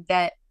again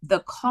that the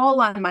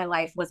call on my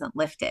life wasn't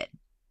lifted.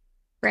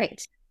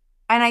 Right.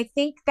 And I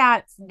think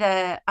that's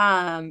the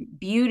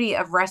beauty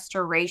of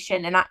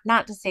restoration. And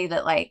not to say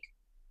that like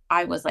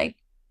I was like,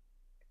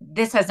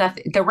 this has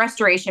nothing, the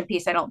restoration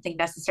piece, I don't think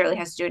necessarily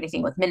has to do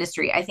anything with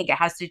ministry. I think it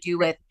has to do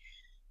with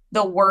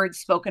the words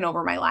spoken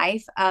over my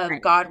life of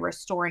Right. God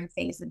restoring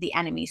things that the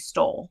enemy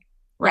stole. Yeah.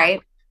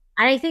 Right.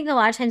 And I think a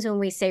lot of times when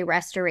we say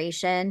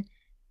restoration,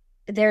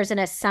 there's an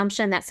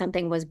assumption that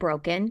something was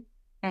broken.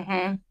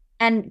 Mm-hmm.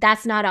 And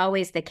that's not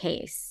always the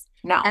case.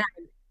 No.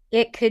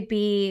 It could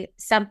be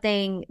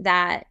something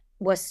that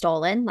was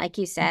stolen, like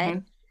you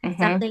said, Mm-hmm.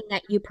 Mm-hmm. something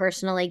that you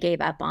personally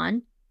gave up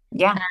on,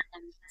 Yeah.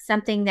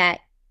 something that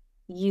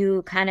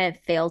you kind of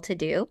failed to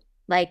do.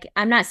 Like,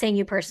 I'm not saying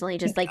you personally,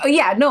 just like, Oh,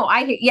 yeah. No,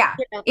 yeah.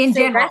 In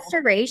so general.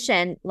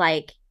 restoration,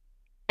 like,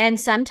 and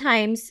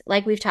sometimes,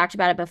 like we've talked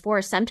about it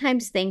before,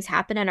 sometimes things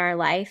happen in our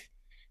life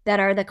that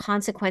are the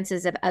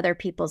consequences of other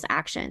people's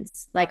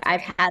actions. Like,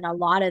 I've had a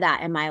lot of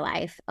that in my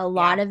life. A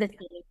lot of the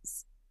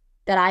things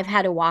that I've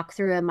had to walk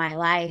through in my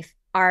life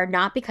are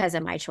not because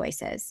of my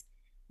choices.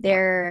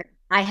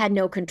 I had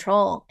no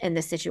control in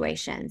the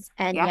situations.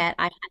 And yet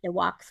I had to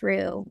walk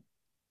through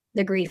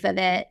the grief of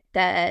it,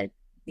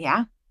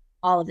 Yeah.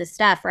 all of the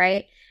stuff,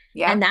 right?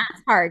 Yeah. And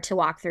that's hard to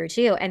walk through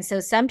too. And so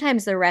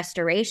sometimes the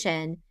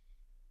restoration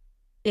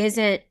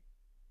isn't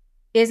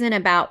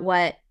about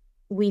what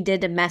we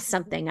did to mess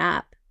something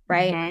up,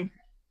 right? Mm-hmm.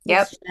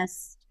 Yep. It's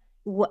just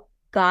what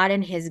God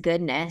and his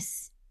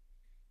goodness,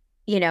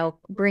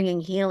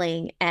 bringing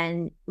healing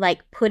and like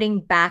putting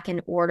back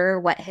in order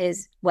what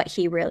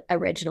he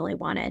originally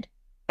wanted.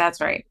 That's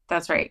right.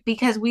 That's right.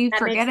 Because we That makes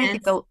forget, I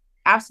think sense.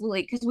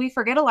 absolutely, because we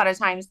forget a lot of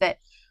times that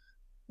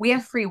we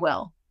have free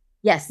will,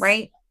 Yes.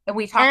 right? And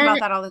we talk about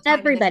And that all the time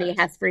in the everybody church.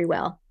 has free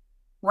will.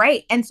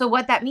 Right. And so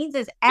what that means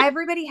is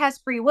everybody has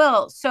free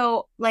will.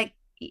 So like,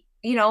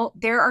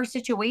 there are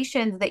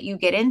situations that you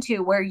get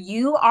into where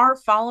you are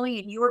following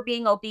and you are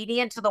being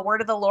obedient to the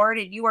word of the Lord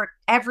and you are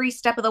every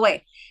step of the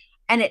way.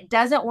 And it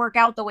doesn't work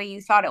out the way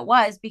you thought it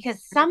was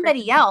because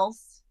somebody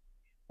else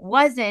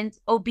wasn't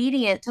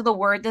obedient to the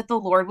word that the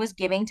Lord was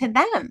giving to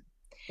them.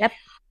 Yep.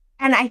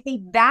 And I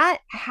think that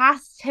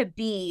has to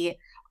be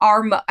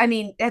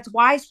that's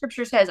why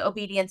scripture says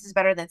obedience is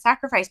better than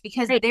sacrifice,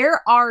 because Right.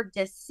 there are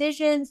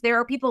decisions, there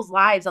are people's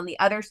lives on the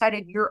other side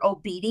of your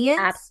obedience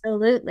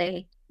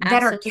Absolutely.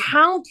 that are Absolutely.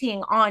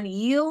 counting on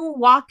you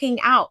walking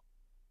out.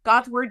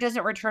 God's word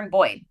doesn't return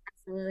void.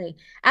 Absolutely.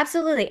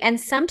 Absolutely. And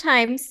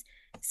sometimes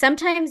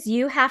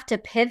you have to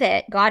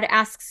pivot. God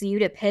asks you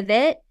to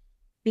pivot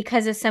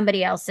because of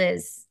somebody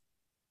else's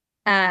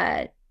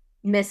uh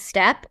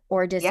misstep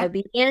or Yeah.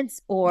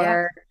 disobedience Yeah.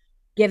 or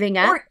giving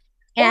up. Or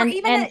And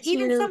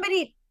even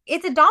somebody,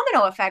 it's a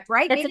domino effect,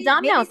 right? it's a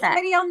domino Maybe effect.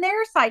 somebody on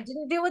their side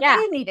didn't do what Yeah.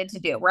 they needed to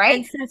do, right?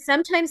 And so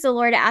sometimes the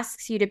Lord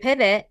asks you to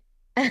pivot.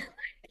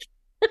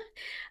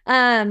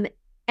 um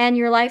and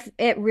your life,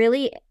 it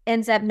really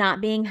ends up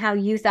not being how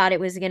you thought it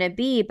was going to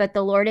be, but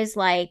the Lord is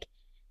like,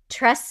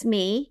 trust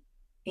me,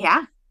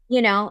 Yeah.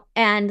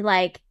 and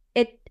like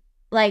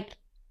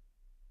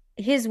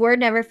his word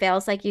never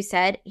fails, like you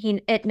said,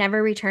 it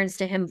never returns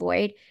to him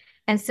void.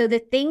 And so the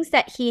things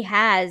that he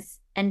has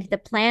and the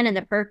plan and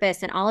the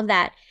purpose and all of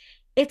that,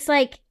 it's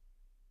like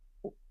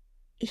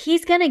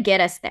he's gonna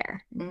get us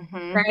there.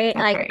 Mm-hmm. Right. That's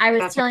Like right. I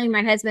was That's right. telling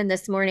my husband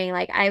this morning,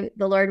 like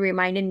the Lord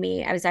reminded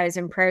me as I was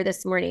in prayer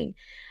this morning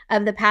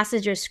of the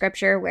passage of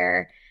scripture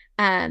where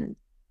um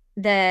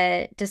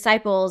the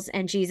disciples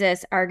and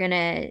Jesus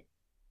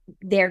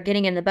they're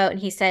getting in the boat and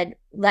he said,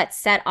 let's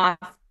set off.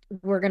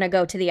 We're gonna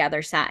go to the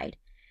other side.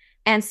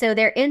 And so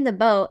they're in the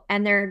boat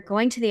and they're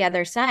going to the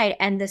other side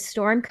and the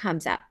storm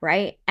comes up,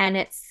 right? And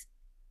it's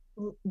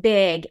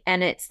big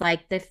and it's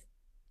like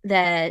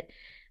the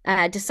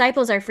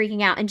disciples are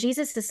freaking out and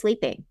Jesus is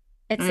sleeping.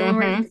 It's the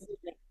Lord. Mm-hmm.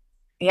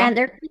 Yeah. And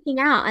they're freaking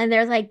out and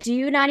they're like, do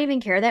you not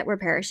even care that we're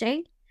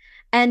perishing?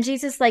 And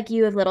Jesus, like,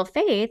 you have little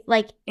faith.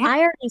 Like, Yeah. I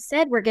already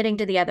said we're getting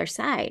to the other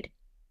side.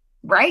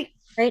 Right.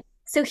 Right.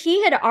 So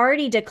he had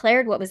already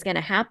declared what was going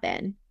to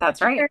happen. That's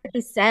He right.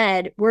 already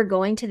said we're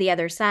going to the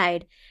other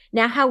side.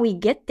 Now, how we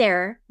get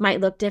there might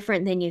look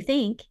different than you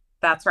think.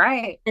 That's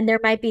right. And there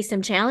might be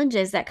some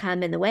challenges that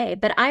come in the way,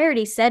 but I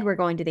already said we're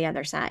going to the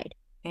other side.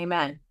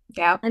 Amen.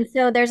 Yeah. And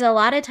so there's a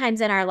lot of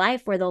times in our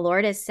life where the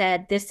Lord has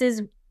said, this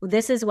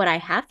is what I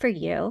have for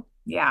you.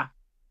 Yeah.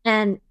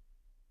 And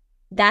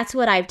that's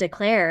what I've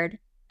declared.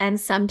 And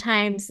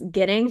sometimes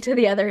getting to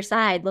the other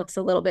side looks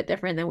a little bit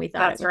different than we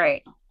thought it That's would.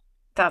 right.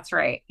 That's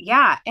right.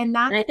 Yeah. And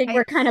And I think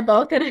we're it's kind of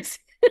both in a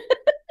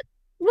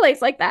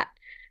place like that.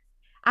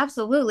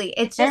 absolutely,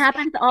 it's It just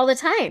happens all the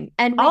time.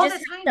 And we all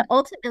just the have to time.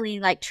 ultimately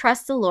like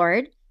trust the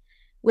Lord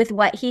with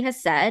what he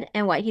has said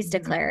and what he's Mhm.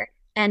 declared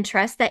and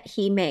trust that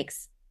he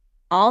makes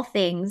all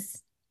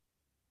things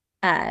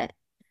uh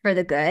for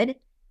the good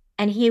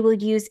and he will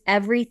use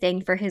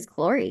everything for his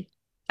glory,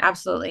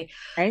 Absolutely.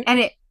 right?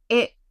 And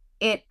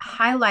it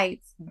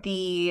highlights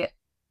the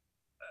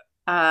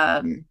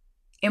um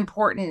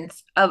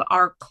importance of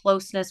our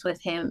closeness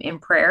with him in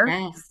prayer,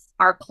 Yes.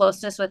 our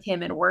closeness with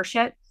him in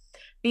worship,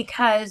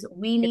 because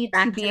we It's need to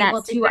back to be that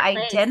able to secret place.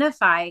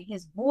 identify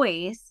his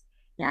voice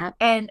Yeah.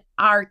 and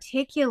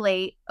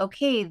articulate,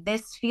 okay,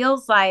 this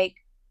feels like,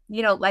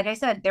 like I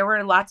said, there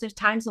were lots of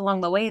times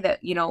along the way that,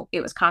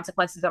 it was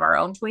consequences of our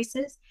own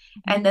choices.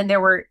 And Mhm. then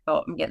there were,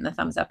 oh, I'm getting the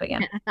thumbs up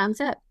again. Yeah, a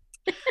thumbs up.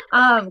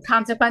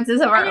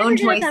 Consequences of I our own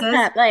never get a thumbs choices.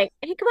 up. Like,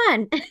 hey, come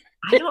on.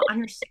 I don't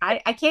understand.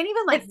 I can't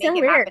even like It's make so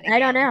it weird. happen I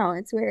don't again. know.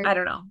 It's weird. I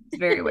don't know. It's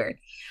very weird.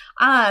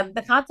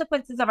 The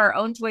consequences of our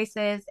own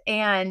choices,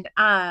 and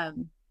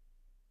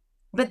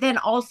but then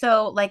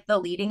also like the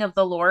leading of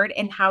the Lord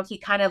and how he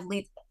kind of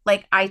leads.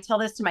 Like I tell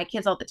this to my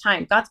kids all the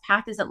time, God's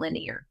path isn't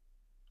linear.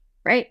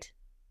 Right.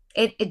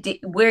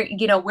 Where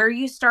where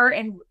you start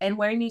and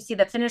where you see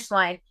the finish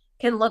line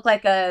can look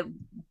like a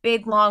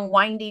big long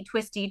windy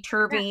twisty Yeah.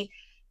 turvy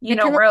It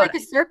can look road. like a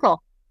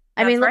circle.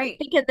 I mean, That's look, right.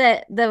 think of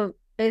the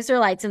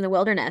Israelites in the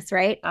wilderness,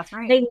 right? That's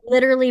right. They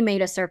literally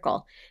made a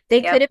circle.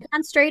 They could Yep. have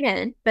gone straight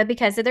in, but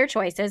because of their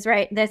choices,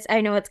 right? That's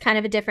I know it's kind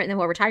of a different than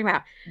what we're talking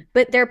about,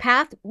 but their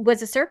path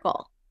was a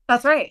circle.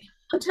 That's right.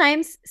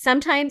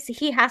 Sometimes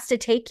he has to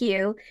take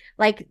you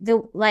like the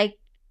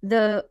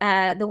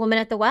woman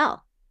at the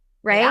well,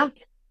 right? Yeah.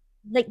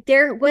 Like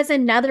there was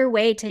another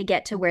way to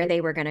get to where they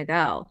were going to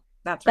go.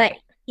 That's But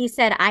right. he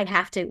said,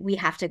 we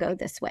have to go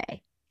this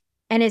way.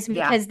 And it's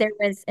Yeah. because there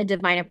was a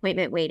divine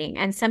appointment waiting.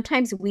 And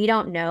sometimes we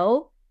don't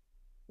know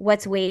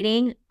what's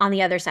waiting on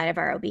the other side of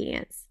our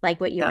obedience, like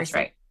what you were That's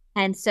saying. right.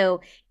 And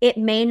so it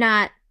may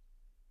not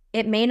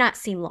it may not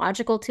seem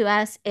logical to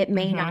us. It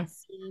may Mm-hmm. not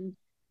seem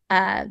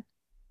uh,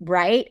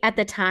 right at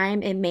the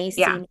time. It may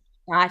Yeah. seem,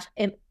 gosh,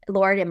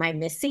 Lord, am I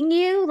missing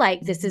you?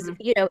 Like this is,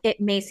 Mm-hmm. it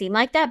may seem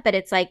like that, but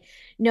it's like,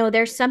 no,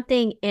 there's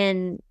something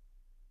in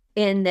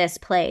this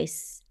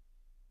place,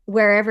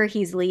 wherever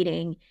he's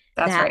leading,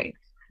 That's that right.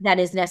 that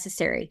is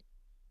necessary.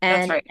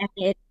 That's And, right. and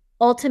it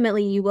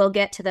ultimately you will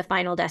get to the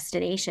final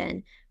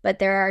destination. But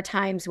there are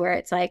times where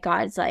it's like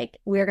God's like,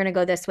 we're going to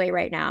go this way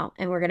right now,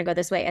 and we're going to go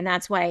this way. And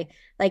that's why,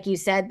 like you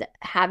said,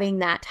 having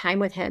that time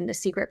with him, the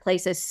secret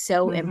place is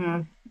so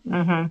important. Mm-hmm.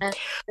 Mm-hmm.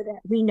 So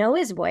that we know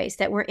his voice,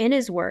 that we're in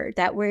his word,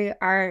 that we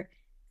are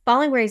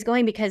following where he's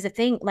going. Because the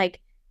thing, like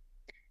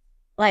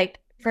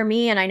for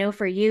me, and I know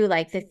for you,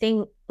 like the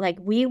thing, like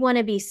we want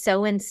to be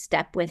so in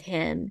step with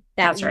him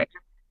That's right.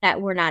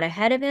 that we're not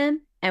ahead of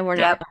him and we're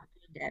not Yep.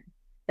 behind him,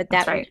 but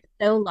That's that we're right.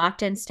 so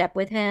locked in step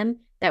with him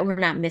that we're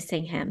not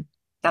missing him.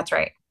 That's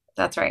right.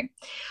 That's right.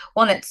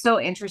 Well, and it's so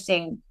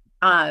interesting,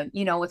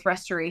 with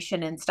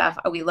restoration and stuff.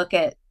 We look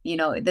at,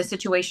 the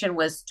situation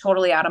was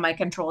totally out of my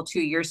control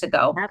 2 years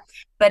ago, Yep.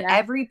 but Yep.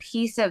 every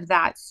piece of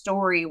that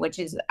story, which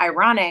is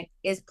ironic,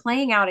 is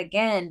playing out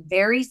again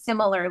very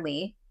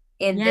similarly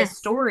in this Yes.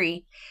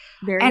 story.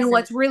 Very And simple.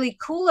 what's really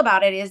cool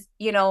about it is,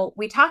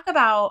 we talk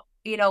about,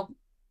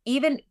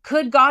 even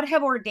could God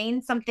have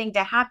ordained something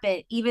to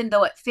happen even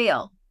though it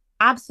failed?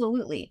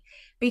 Absolutely.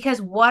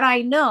 Because what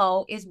I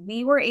know is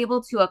we were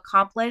able to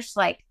accomplish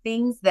like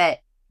things that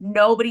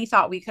nobody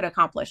thought we could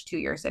accomplish 2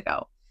 years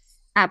ago.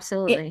 It,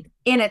 Absolutely.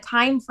 in a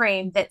time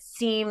frame that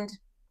seemed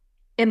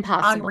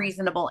Impossible.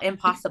 unreasonable,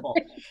 impossible.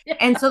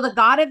 And so the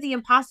God of the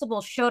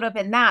impossible showed up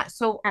in that.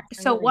 So what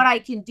Absolutely. I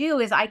can do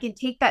is I can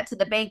take that to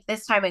the bank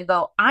this time and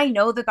go, I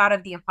know the God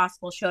of the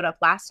impossible showed up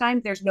last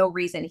time. There's no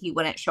reason he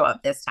wouldn't show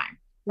up this time.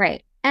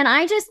 Right. And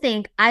I just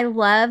think I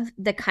love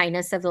the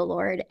kindness of the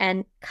Lord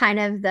and kind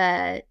of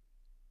the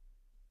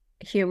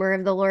humor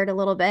of the Lord a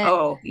little bit.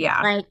 Oh,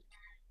 yeah.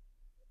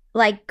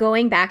 Like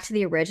going back to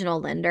the original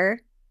lender,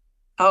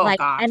 Oh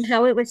like and gosh.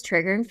 how it was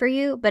triggering for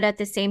you, but at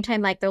the same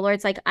time, like the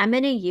Lord's like, I'm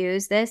gonna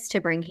use this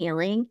to bring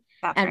healing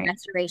That's and right.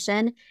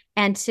 restoration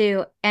and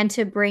to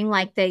bring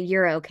like the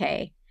you're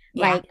okay.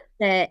 Yeah. Like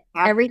that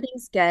Yep.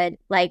 everything's good.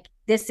 Like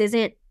this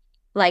isn't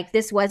like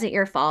this wasn't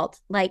your fault.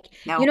 Like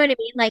you No. know what I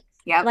mean?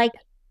 Yep. Like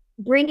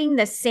bringing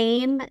the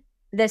same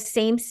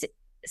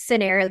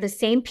scenario, the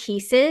same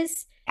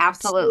pieces to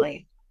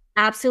Absolutely.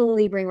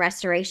 absolutely bring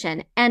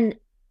restoration. And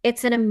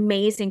it's an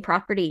amazing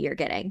property you're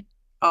getting.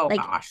 Oh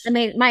Like, I gosh.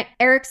 mean, my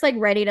Eric's like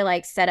ready to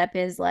like set up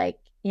his like,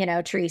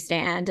 tree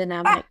stand. And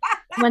I'm like,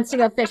 wants to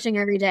go fishing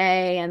every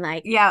day. And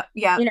like, Yep.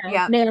 Yep.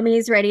 Yep.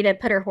 Naomi's ready to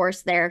put her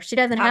horse there. She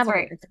doesn't That's have a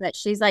right. horse, but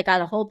she's like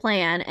got a whole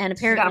plan. And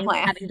She's got a apparently we're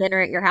plan. having dinner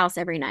at your house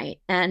every night.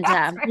 And,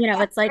 That's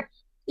right. it's like,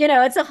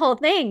 it's a whole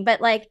thing.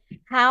 But like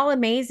how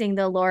amazing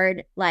the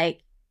Lord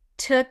like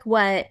took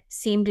what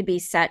seemed to be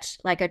such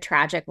like a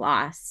tragic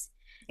loss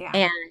Yeah,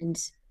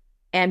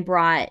 and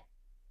brought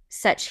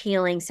such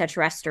healing, such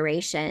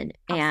restoration,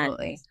 and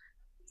absolutely.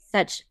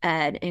 such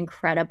an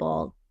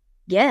incredible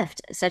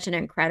gift, such an Yeah,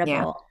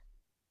 incredible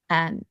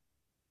um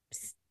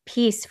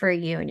peace for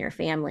you and your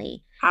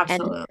family, and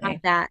to have absolutely.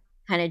 that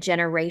kind of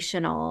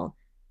generational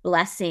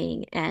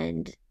blessing.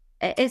 And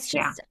it's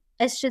Yeah.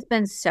 just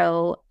been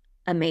so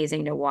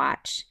amazing to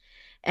watch,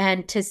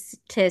 and to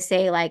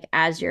say like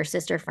as your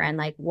sister friend,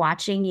 like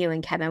watching you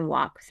and Kevin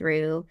walk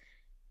through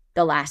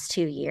the last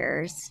 2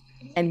 years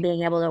and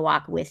being able to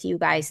walk with you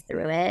guys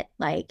through it,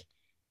 like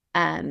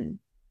um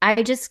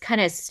I just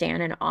kind of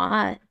stand in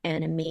awe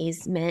and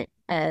amazement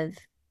of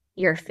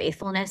your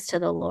faithfulness to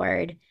the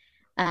Lord,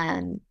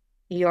 um,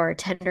 your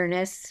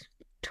tenderness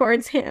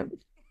towards him,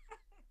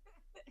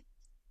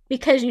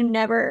 because you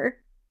never,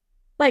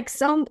 like,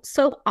 so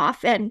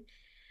often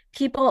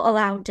people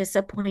allow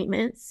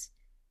disappointments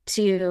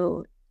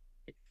to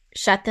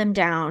shut them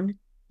down.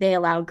 They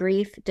allow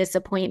grief,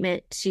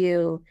 disappointment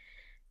to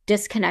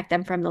disconnect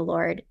them from the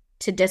Lord,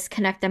 to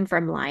disconnect them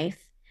from life.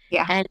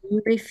 Yeah, And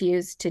you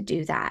refuse to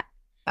do that.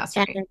 that's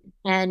And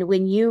right.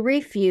 when you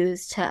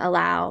refuse to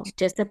allow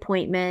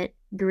disappointment,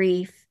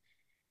 grief,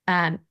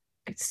 um,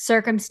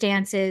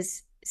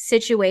 circumstances,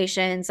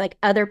 situations, like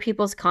other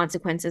people's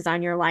consequences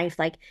on your life,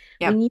 like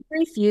Yep. when you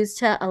refuse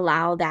to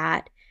allow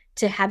that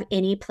to have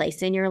any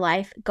place in your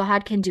life,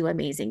 God can do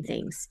amazing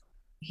things.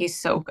 He's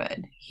so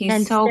good. He's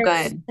And so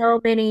there's good.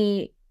 so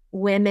many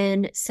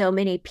women, so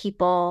many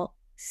people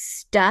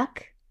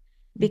stuck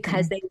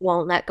because Hmm. they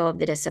won't let go of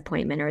the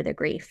disappointment or the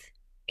grief.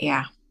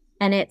 Yeah.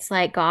 And it's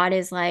like God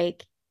is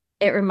like,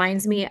 it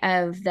reminds me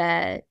of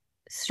the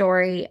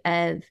story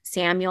of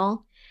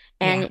Samuel.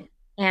 Yeah.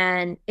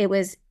 And it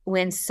was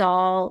when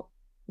Saul,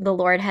 the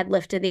Lord had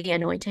lifted the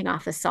anointing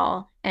off of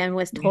Saul and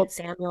was Yeah. told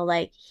Samuel,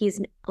 like,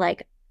 he's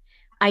like,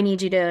 I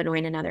need you to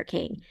anoint another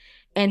king.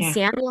 And Yeah.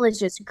 Samuel is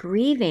just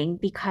grieving Yeah.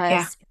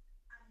 because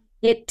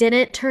it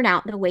didn't turn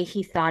out the way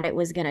he thought it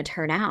was going to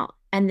turn out.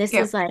 And this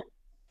Yep. is like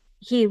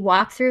he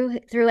walked through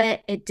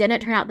it. It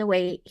didn't turn out the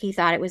way he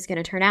thought it was going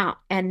to turn out.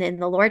 And then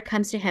the Lord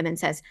comes to him and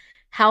says,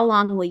 "How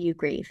long will you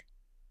grieve?"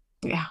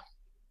 Yeah.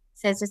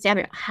 Says to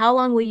Samuel, "How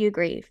long will you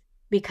grieve?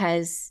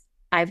 Because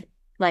I've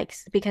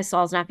because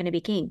Saul's not going to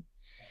be king.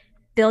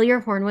 Fill your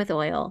horn with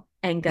oil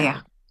and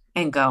Yeah. go."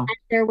 And go. And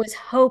there was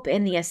hope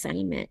in the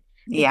assignment,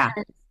 Yeah.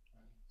 because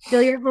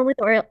fill your horn with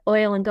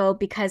oil and go,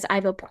 because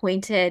I've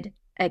appointed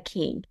a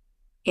king.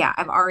 Yeah.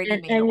 I've already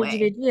And made I a need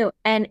you to way.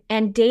 do.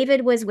 And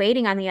David was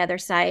waiting on the other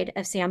side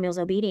of Samuel's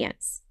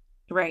obedience,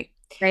 Right.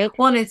 right?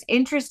 Well, and it's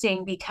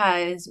interesting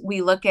because we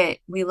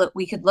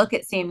could look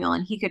at Samuel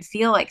and he could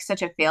feel like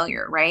such a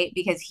failure, right?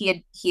 Because he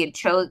had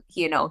chose,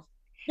 I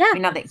Yeah,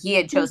 mean, not that he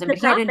had he's chosen, the but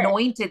he had prophet.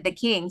 anointed the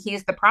king. He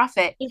is the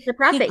prophet. He's the He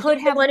prophet. could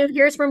He's the have, one who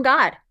hears from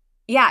God.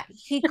 yeah,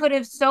 he could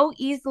have so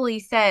easily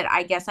said,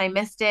 I guess I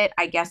missed it.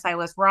 I guess I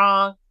was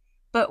wrong.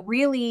 But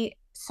really,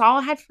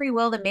 Saul had free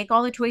will to make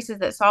all the choices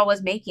that Saul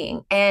was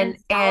making. And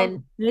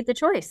Saul made the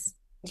choice.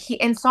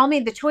 And Saul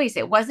made the choice.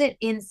 It wasn't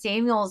in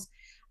Samuel's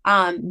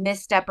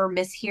misstep or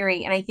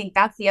mishearing. And I think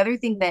that's the other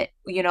thing that,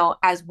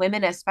 as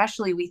women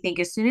especially, we think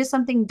as soon as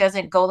something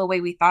doesn't go the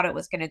way we thought it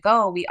was going to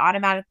go, we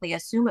automatically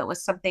assume it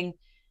was something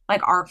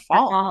like our Our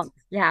fault. fault.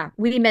 Yeah,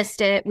 we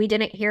missed it. We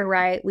didn't hear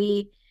right.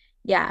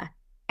 Yeah,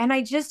 And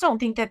I just don't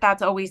think that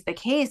that's always the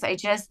case. I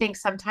just think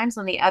sometimes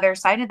on the other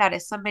side of that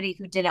is somebody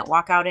who didn't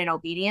walk out in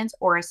obedience,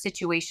 or a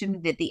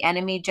situation that the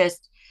enemy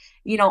just,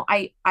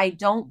 I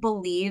don't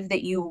believe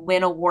that you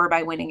win a war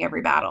by winning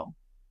every battle.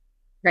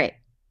 right.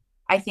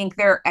 I think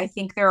there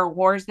are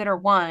wars that are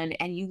won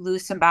and you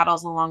lose some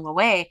battles along the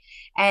way.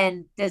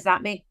 And does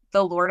that make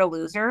the Lord a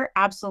loser?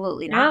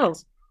 Absolutely not. No,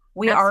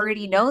 We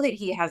already absolutely know not. that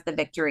he has the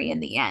victory in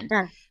the end.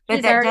 Yeah, But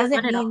he's that already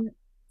doesn't won it all. mean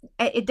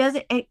it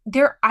doesn't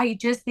there I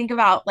just think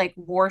about like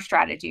war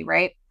strategy,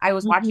 right? I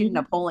was watching Mhm.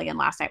 Napoleon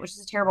last night, which is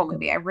a terrible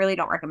movie. I really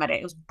don't recommend it.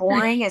 It was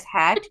boring as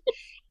heck,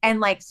 and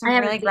like I some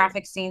really haven't seen it.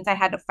 graphic scenes I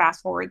had to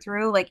fast forward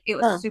through. Like it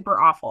was Oh, super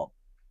awful.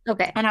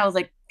 okay. And I was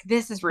like,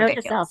 this is Note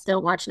to self: ridiculous.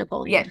 don't watch Yeah,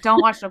 Napoleon.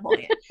 don't watch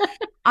Napoleon.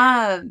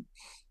 Um,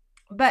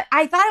 but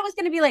I thought it was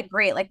going to be like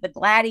great, like the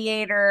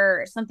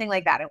Gladiator or something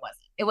like that. It wasn't.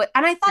 It was,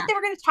 and I thought Yeah, they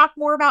were going to talk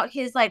more about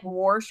his like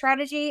war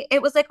strategy.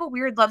 It was like a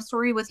weird love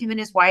story with him and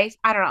his wife.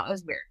 I don't know. It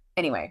was weird.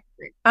 Anyway,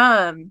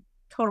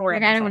 total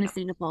like I random don't side want to note.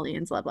 see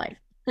Napoleon's love life.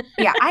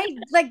 Yeah, I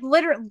like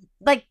literally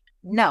like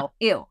no,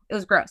 ew, it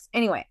was gross.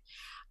 Anyway,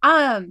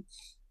 um,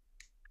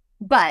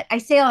 but I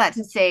say all that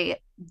to say,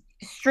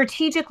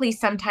 strategically,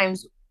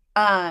 sometimes,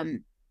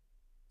 um,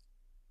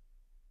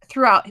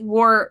 throughout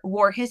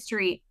war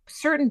history,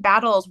 certain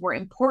battles were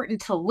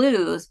important to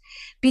lose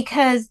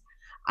because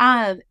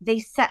they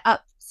set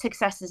up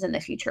successes in the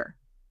future.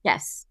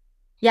 Yes,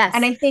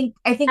 And yes, I think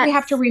we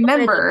have to that's so good that you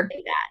remember.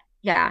 say that.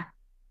 Yeah,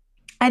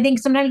 I think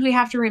sometimes we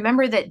have to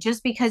remember that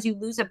just because you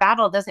lose a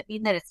battle doesn't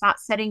mean that it's not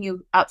setting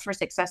you up for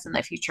success in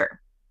the future.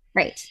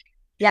 right.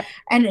 Yep.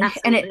 And it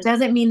Absolutely.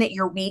 doesn't mean that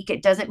you're weak.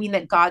 It doesn't mean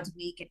that God's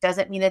weak. It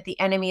doesn't mean that the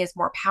enemy is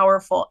more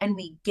powerful. And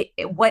we get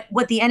what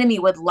the enemy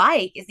would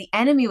like is the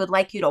enemy would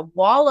like you to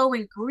wallow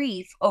in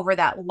grief over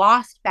that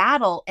lost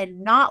battle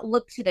and not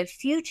look to the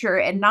future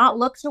and not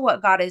look to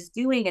what God is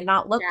doing and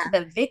not look to Yeah.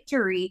 the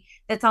victory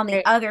that's on the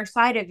Right. other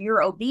side of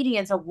your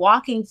obedience of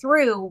walking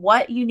through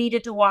what you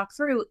needed to walk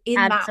through in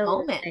that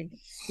moment. Absolutely.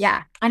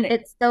 Yeah. And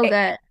It's so it,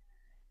 good.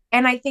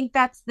 and I think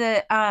that's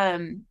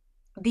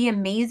the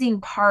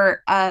amazing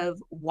part of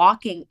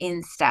walking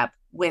in step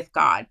with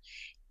God,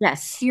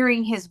 Yes.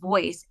 hearing his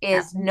voice Yeah.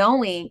 is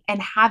knowing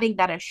and having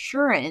that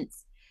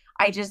assurance.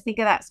 I just think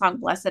of that song,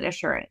 Blessed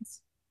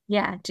Assurance.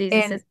 Yeah.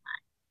 Jesus And is.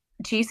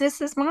 Jesus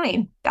is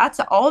mine. That's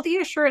all the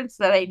assurance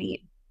that I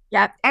need.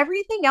 Yep.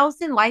 Everything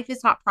else in life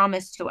is not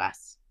promised to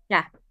us.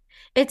 Yeah.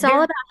 It's all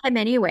There, about him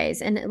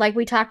anyways. And like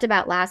we talked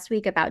about last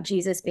week about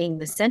Jesus being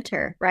the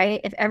center, right?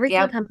 If everything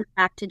yep, comes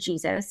back to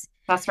Jesus,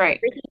 that's right.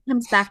 everything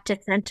comes back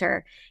to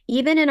center.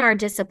 Even in our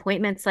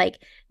disappointments,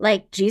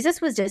 like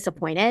Jesus was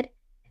disappointed.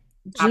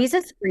 Abs-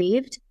 Jesus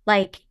grieved.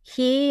 Like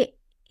you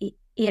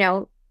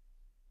know,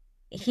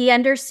 he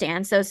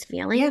understands those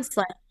yeah, feelings.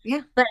 Like,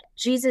 yeah,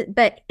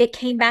 but it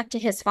came back to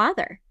his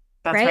father,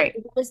 that's right? right.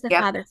 What was the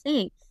Yep, father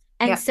saying?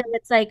 And yep, so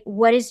it's like,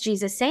 what is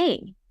Jesus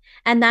saying?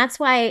 And that's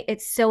why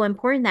it's so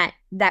important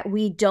that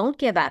we don't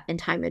give up in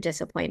time of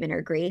disappointment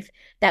or grief,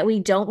 that we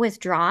don't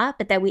withdraw,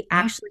 but that we yeah,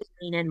 actually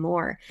lean in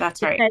more.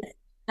 that's right.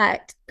 Because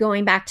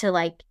going back to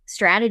like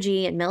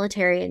strategy and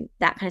military and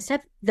that kind of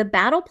stuff, the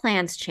battle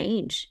plans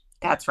change.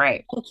 That's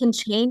right. It can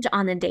change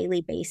on a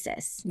daily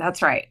basis.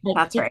 That's right. Like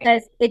That's right.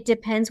 because it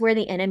depends where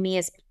the enemy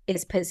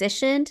is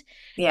positioned.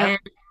 Yep,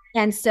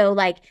 And so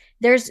like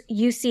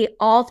you see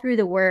all through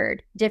the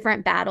word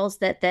different battles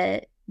that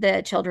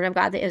the children of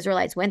God, the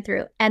Israelites went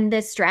through. And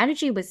the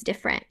strategy was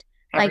different.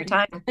 every Like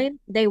time.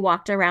 they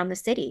walked around the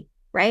city,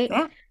 right?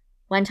 Yeah,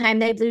 One time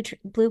they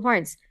blew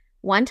horns.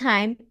 One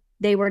time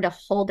they were to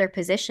hold their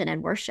position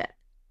and worship.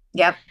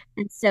 yep,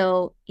 And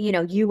so,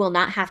 you will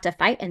not have to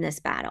fight in this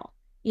battle.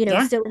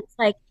 yeah, So it's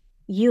like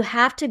you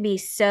have to be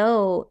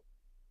so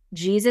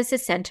Jesus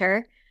is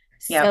center,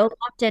 yep, so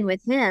locked in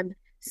with him,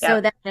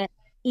 so yep. that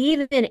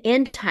even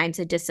in times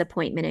of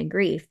disappointment and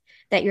grief,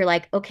 that you're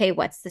like, okay,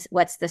 what's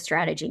the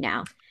strategy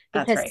now?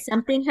 That's Because right.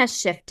 something has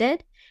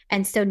shifted.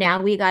 And so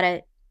now we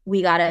gotta,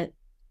 we gotta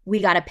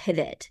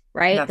pivot,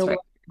 right? That's The right. Lord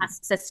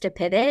asks us to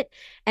pivot.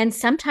 And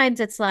sometimes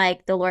it's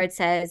like the Lord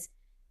says,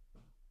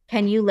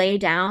 Can you lay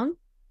down?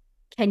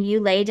 Can you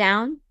lay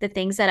down the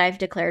things that I've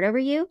declared over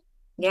you?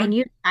 Yeah, Can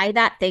you tie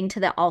that thing to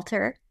the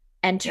altar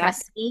and yep,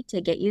 trust me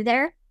to get you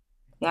there?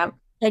 yep,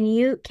 Can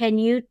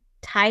you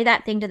tie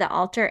that thing to the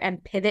altar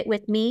and pivot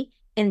with me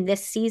in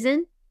this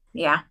season?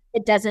 yeah.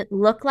 It doesn't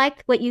look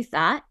like what you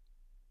thought.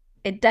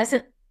 It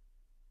doesn't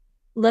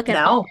look at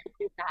all No, what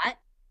you thought.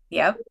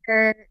 yep,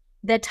 Or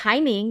the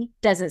timing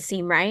doesn't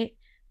seem right.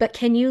 But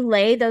can you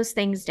lay those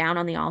things down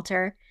on the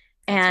altar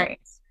that's and right.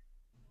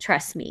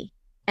 trust me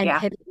and Yeah,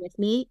 pivot with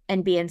me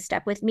and be in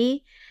step with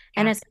me?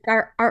 And yeah, it's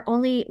our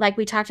only, like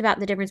we talked about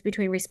the difference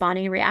between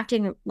responding and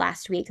reacting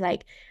last week,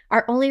 like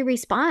our only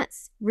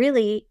response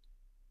really,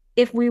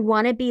 if we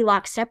want to be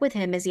lockstep with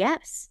him, is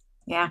yes.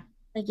 yeah,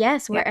 Like,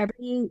 yes, yep.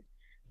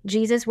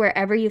 Jesus,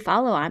 wherever you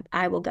follow,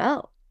 I will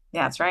go.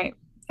 Yeah, that's right.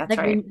 That's Like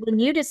right. when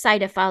you decide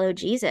to follow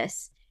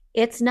Jesus,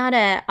 it's not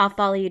I'll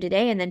follow you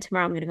today and then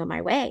tomorrow I'm going to go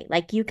my way.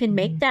 Like you can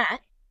make Mhm. that,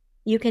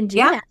 you can do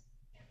Yeah,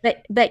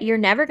 that, but you're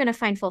never going to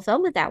find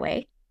fulfillment that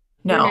way.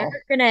 no,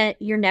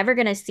 You're never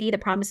gonna see the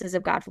promises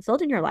of God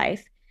fulfilled in your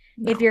life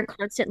if no, you're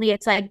constantly,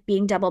 it's like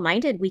being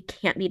double-minded. We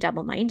can't be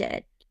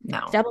double-minded.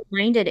 no.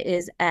 Double-minded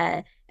is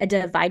a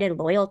divided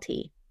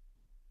loyalty.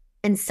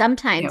 And Yep,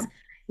 sometimes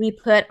we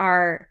put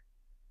our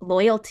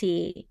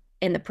loyalty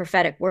in the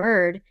prophetic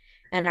word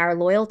and our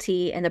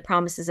loyalty in the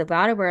promises of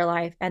God over our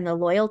life and the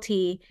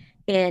loyalty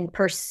in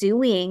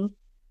pursuing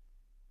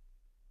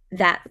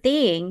that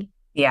thing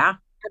yeah,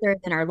 other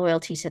than our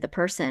loyalty to the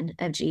person of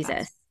that's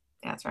Jesus.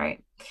 that's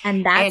right.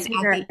 And And at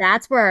the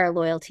that's where our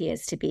loyalty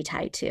is to be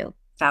tied to,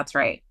 that's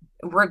right.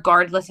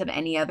 Regardless of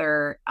any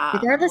other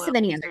regardless of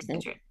any loyalties other or thing.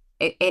 hatred.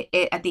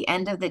 It at the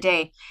end of the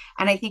day,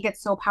 and I think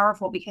it's so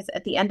powerful because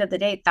at the end of the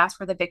day, that's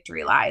where the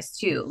victory lies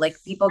too. Like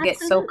people get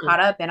so caught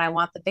Absolutely. up and I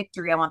want the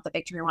victory, I want the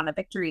victory, I want a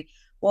victory.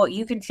 Well,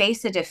 you can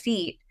face a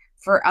defeat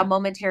for a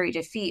momentary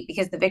defeat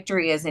because the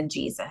victory is in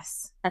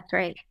Jesus. That's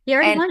right. He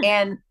already And won.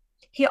 and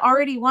he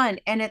already won.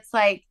 And it's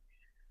like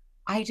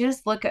I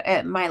just look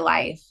at my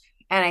life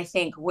and I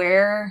think,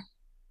 where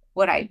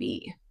would I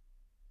be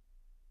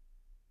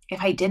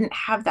if I didn't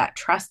have that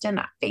trust and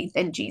that faith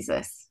in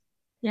Jesus?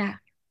 Yeah.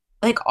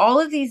 Like all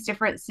of these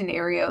different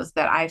scenarios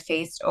that I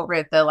faced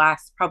over the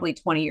last probably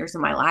 20 years of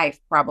my life,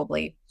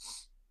 probably,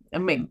 I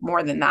mean,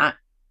 more than that,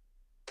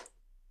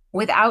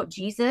 without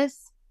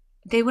Jesus,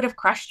 they would have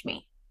crushed me.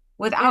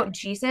 Yeah. Without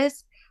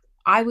Jesus,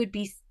 I would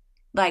be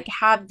like,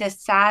 have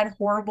this sad,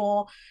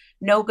 horrible,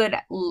 no good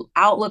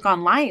outlook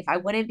on life. I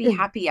wouldn't be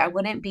happy. I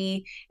wouldn't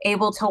be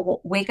able to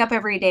wake up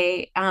every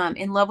day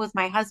in love with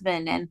my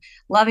husband and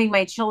loving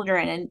my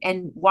children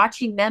and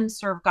watching them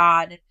serve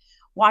God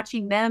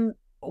watching them,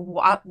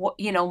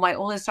 my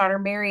oldest daughter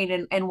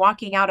married and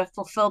walking out a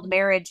fulfilled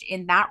marriage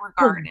in that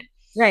regard. And,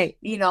 right.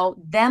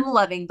 Them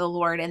loving the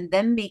Lord and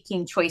them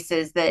making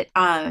choices that,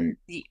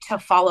 to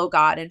follow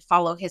God and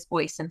follow his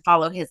voice and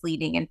follow his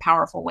leading in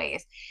powerful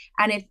ways.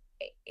 And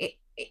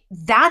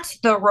that's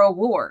the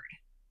reward.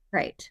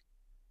 Right.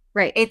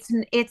 Right.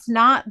 It's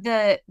not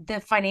the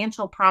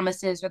financial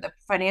promises or the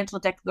financial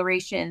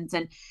declarations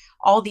and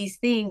all these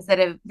things that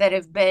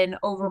have been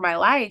over my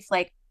life.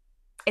 Like,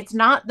 it's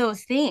not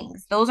those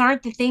things. Those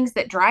aren't the things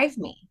that drive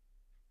me.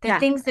 The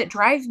things that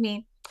drive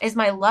me is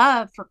my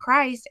love for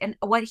Christ and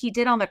what he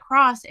did on the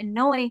cross, and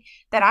knowing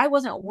that I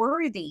wasn't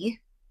worthy.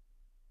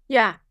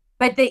 Yeah.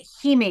 But that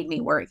he made me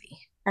worthy.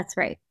 That's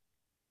right.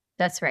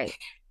 That's right.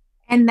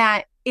 And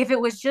that if it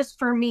was just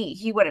for me,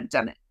 he would have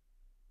done it.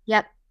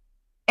 Yep.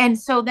 And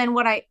so then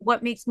what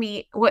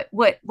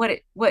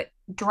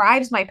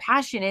drives my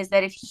passion is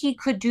that if he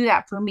could do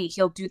that for me,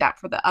 he'll do that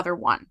for the other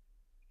one.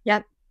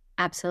 Yep.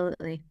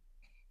 Absolutely.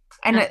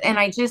 And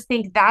I just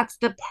think that's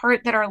the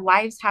part that our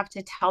lives have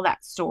to tell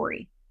that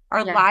story.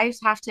 Our lives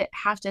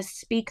have to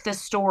speak the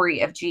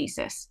story of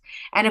Jesus.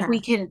 And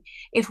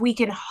if we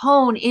can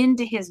hone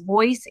into his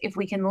voice, if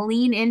we can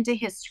lean into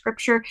his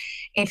scripture,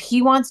 if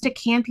he wants to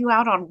camp you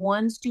out on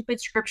one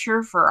stupid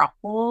scripture for a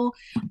whole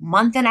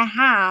month and a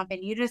half,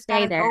 and you just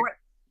gotta go,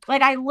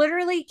 like, I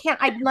literally can't,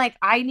 I'm like,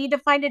 I need to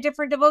find a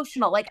different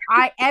devotional. Like,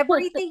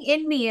 everything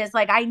in me is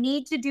like, I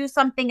need to do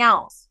something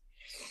else.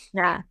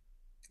 Yeah.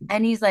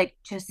 And he's like,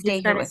 just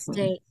stay here with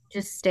me.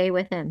 Just stay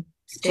with him.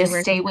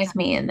 Stay with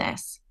me in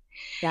this.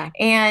 Yeah.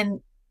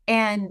 And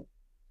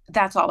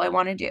that's all I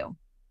want to do.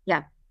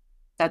 Yeah.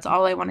 That's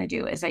all I want to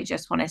do is I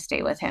just want to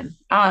stay with him.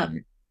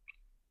 Well,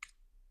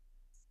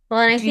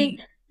 and I think,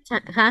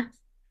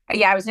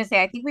 yeah, I was going to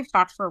say, I think we've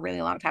talked for a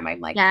really long time.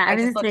 I'm like, yeah, I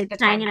was going to say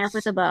tying it up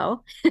with a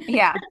bow.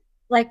 Yeah.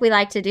 Like we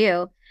like to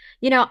do.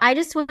 I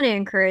just want to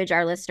encourage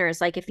our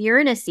listeners, like, if you're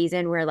in a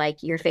season where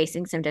like you're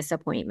facing some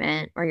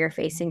disappointment or you're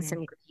facing some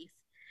grief,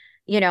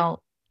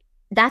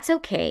 that's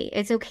okay.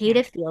 It's okay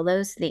to feel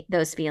those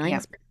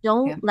feelings, but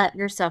don't let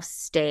yourself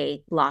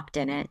stay locked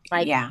in it.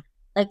 Like,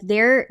 like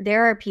there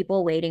are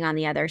people waiting on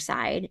the other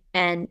side,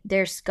 and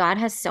God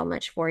has so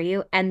much for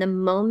you. And the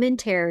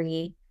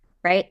momentary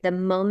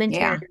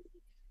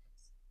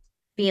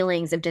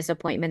feelings of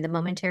disappointment, the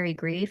momentary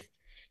grief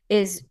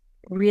is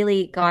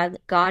really God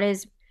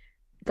is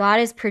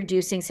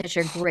producing such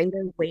a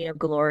greater weight of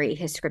glory.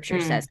 His scripture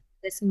says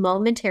this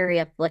momentary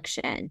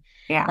affliction,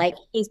 like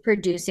he's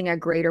producing a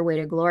greater weight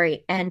of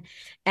glory. And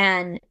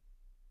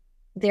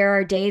there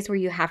are days where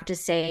you have to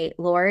say,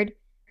 Lord,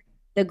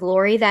 the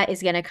glory that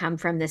is going to come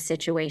from this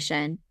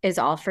situation is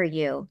all for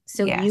you.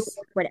 So you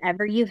work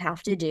whatever you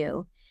have to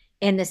do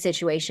in the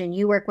situation.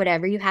 You work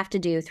whatever you have to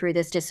do through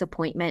this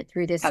disappointment,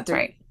 through this. That's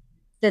right.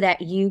 So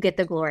that you get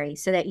the glory,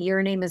 so that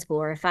your name is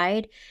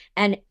glorified.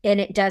 And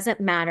it doesn't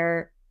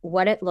matter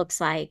what it looks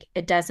like.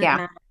 It doesn't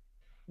matter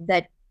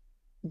that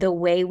the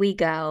way we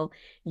go,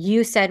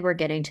 you said we're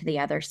getting to the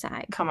other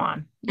side. Come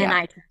on. And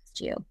I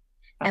trust you.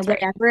 That's and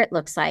whatever it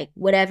looks like,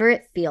 whatever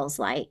it feels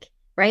like,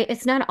 right?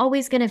 It's not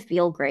always going to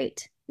feel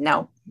great.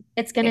 No.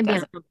 It's going to be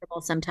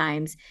uncomfortable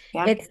sometimes.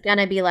 Yeah. It's going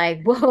to be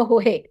like, whoa,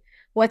 wait,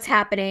 what's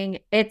happening?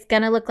 It's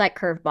going to look like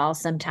curveballs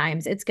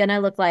sometimes. It's going to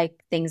look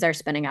like things are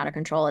spinning out of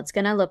control. It's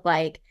going to look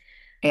like,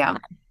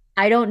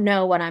 I don't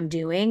know what I'm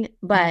doing,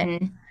 but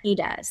he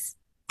does.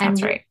 And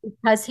that's right.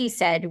 Because he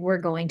said we're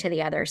going to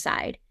the other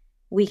side,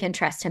 we can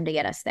trust him to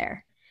get us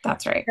there.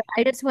 That's right.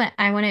 So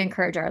I want to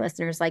encourage our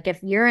listeners, like,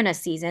 if you're in a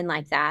season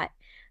like that,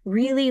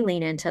 really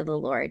lean into the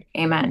Lord.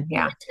 Amen.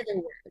 Yeah. Into the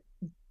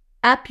Word.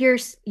 Up your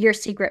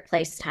secret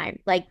place time.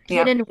 Like,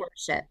 get in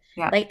worship.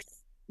 Yeah. Like,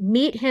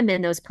 meet him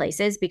in those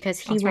places, because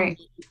he will meet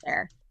you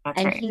there. That's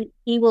and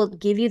he will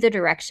give you the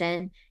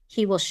direction.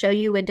 He will show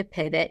you when to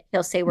pivot.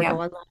 He'll say, we're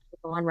going left,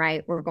 we're going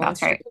right, we're going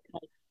straight.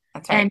 Right.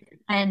 That's right.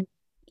 And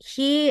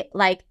he,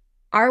 like,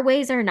 our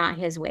ways are not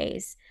his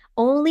ways.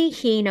 Only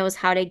he knows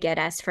how to get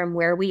us from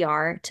where we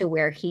are to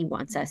where he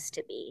wants us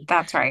to be.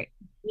 That's right.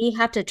 We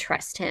have to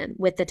trust him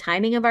with the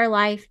timing of our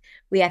life.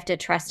 We have to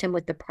trust him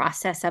with the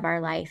process of our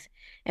life.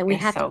 And we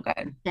have to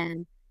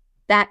understand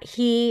that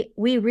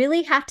we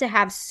really have to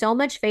have so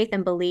much faith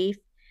and belief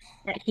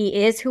that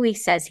he is who he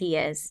says he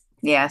is.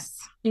 Yes.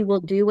 He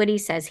will do what he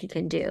says he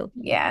can do.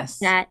 Yes.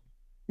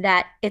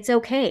 That it's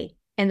okay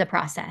in the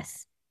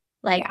process.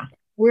 Like,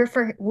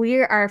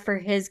 we are for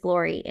his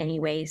glory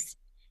anyways.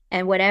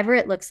 And whatever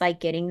it looks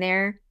like getting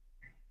there,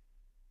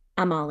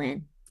 I'm all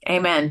in.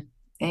 Amen.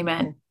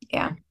 Amen.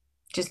 Yeah.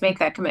 Just make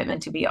that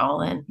commitment to be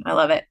all in. I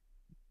love it.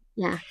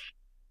 Yeah.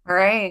 All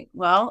right.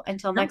 Well,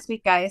 until next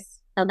week, guys.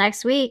 Till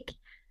next week.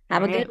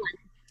 Have a good one.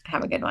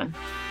 Have a good one.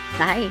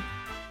 Bye.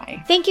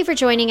 Bye. Thank you for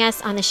joining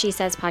us on the She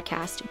Says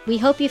podcast. We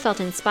hope you felt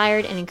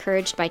inspired and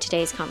encouraged by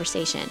today's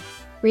conversation.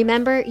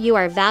 Remember, you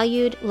are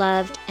valued,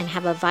 loved, and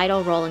have a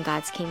vital role in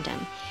God's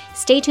kingdom.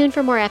 Stay tuned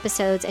for more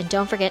episodes, and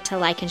don't forget to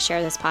like and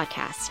share this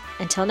podcast.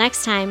 Until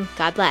next time,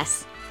 God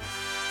bless.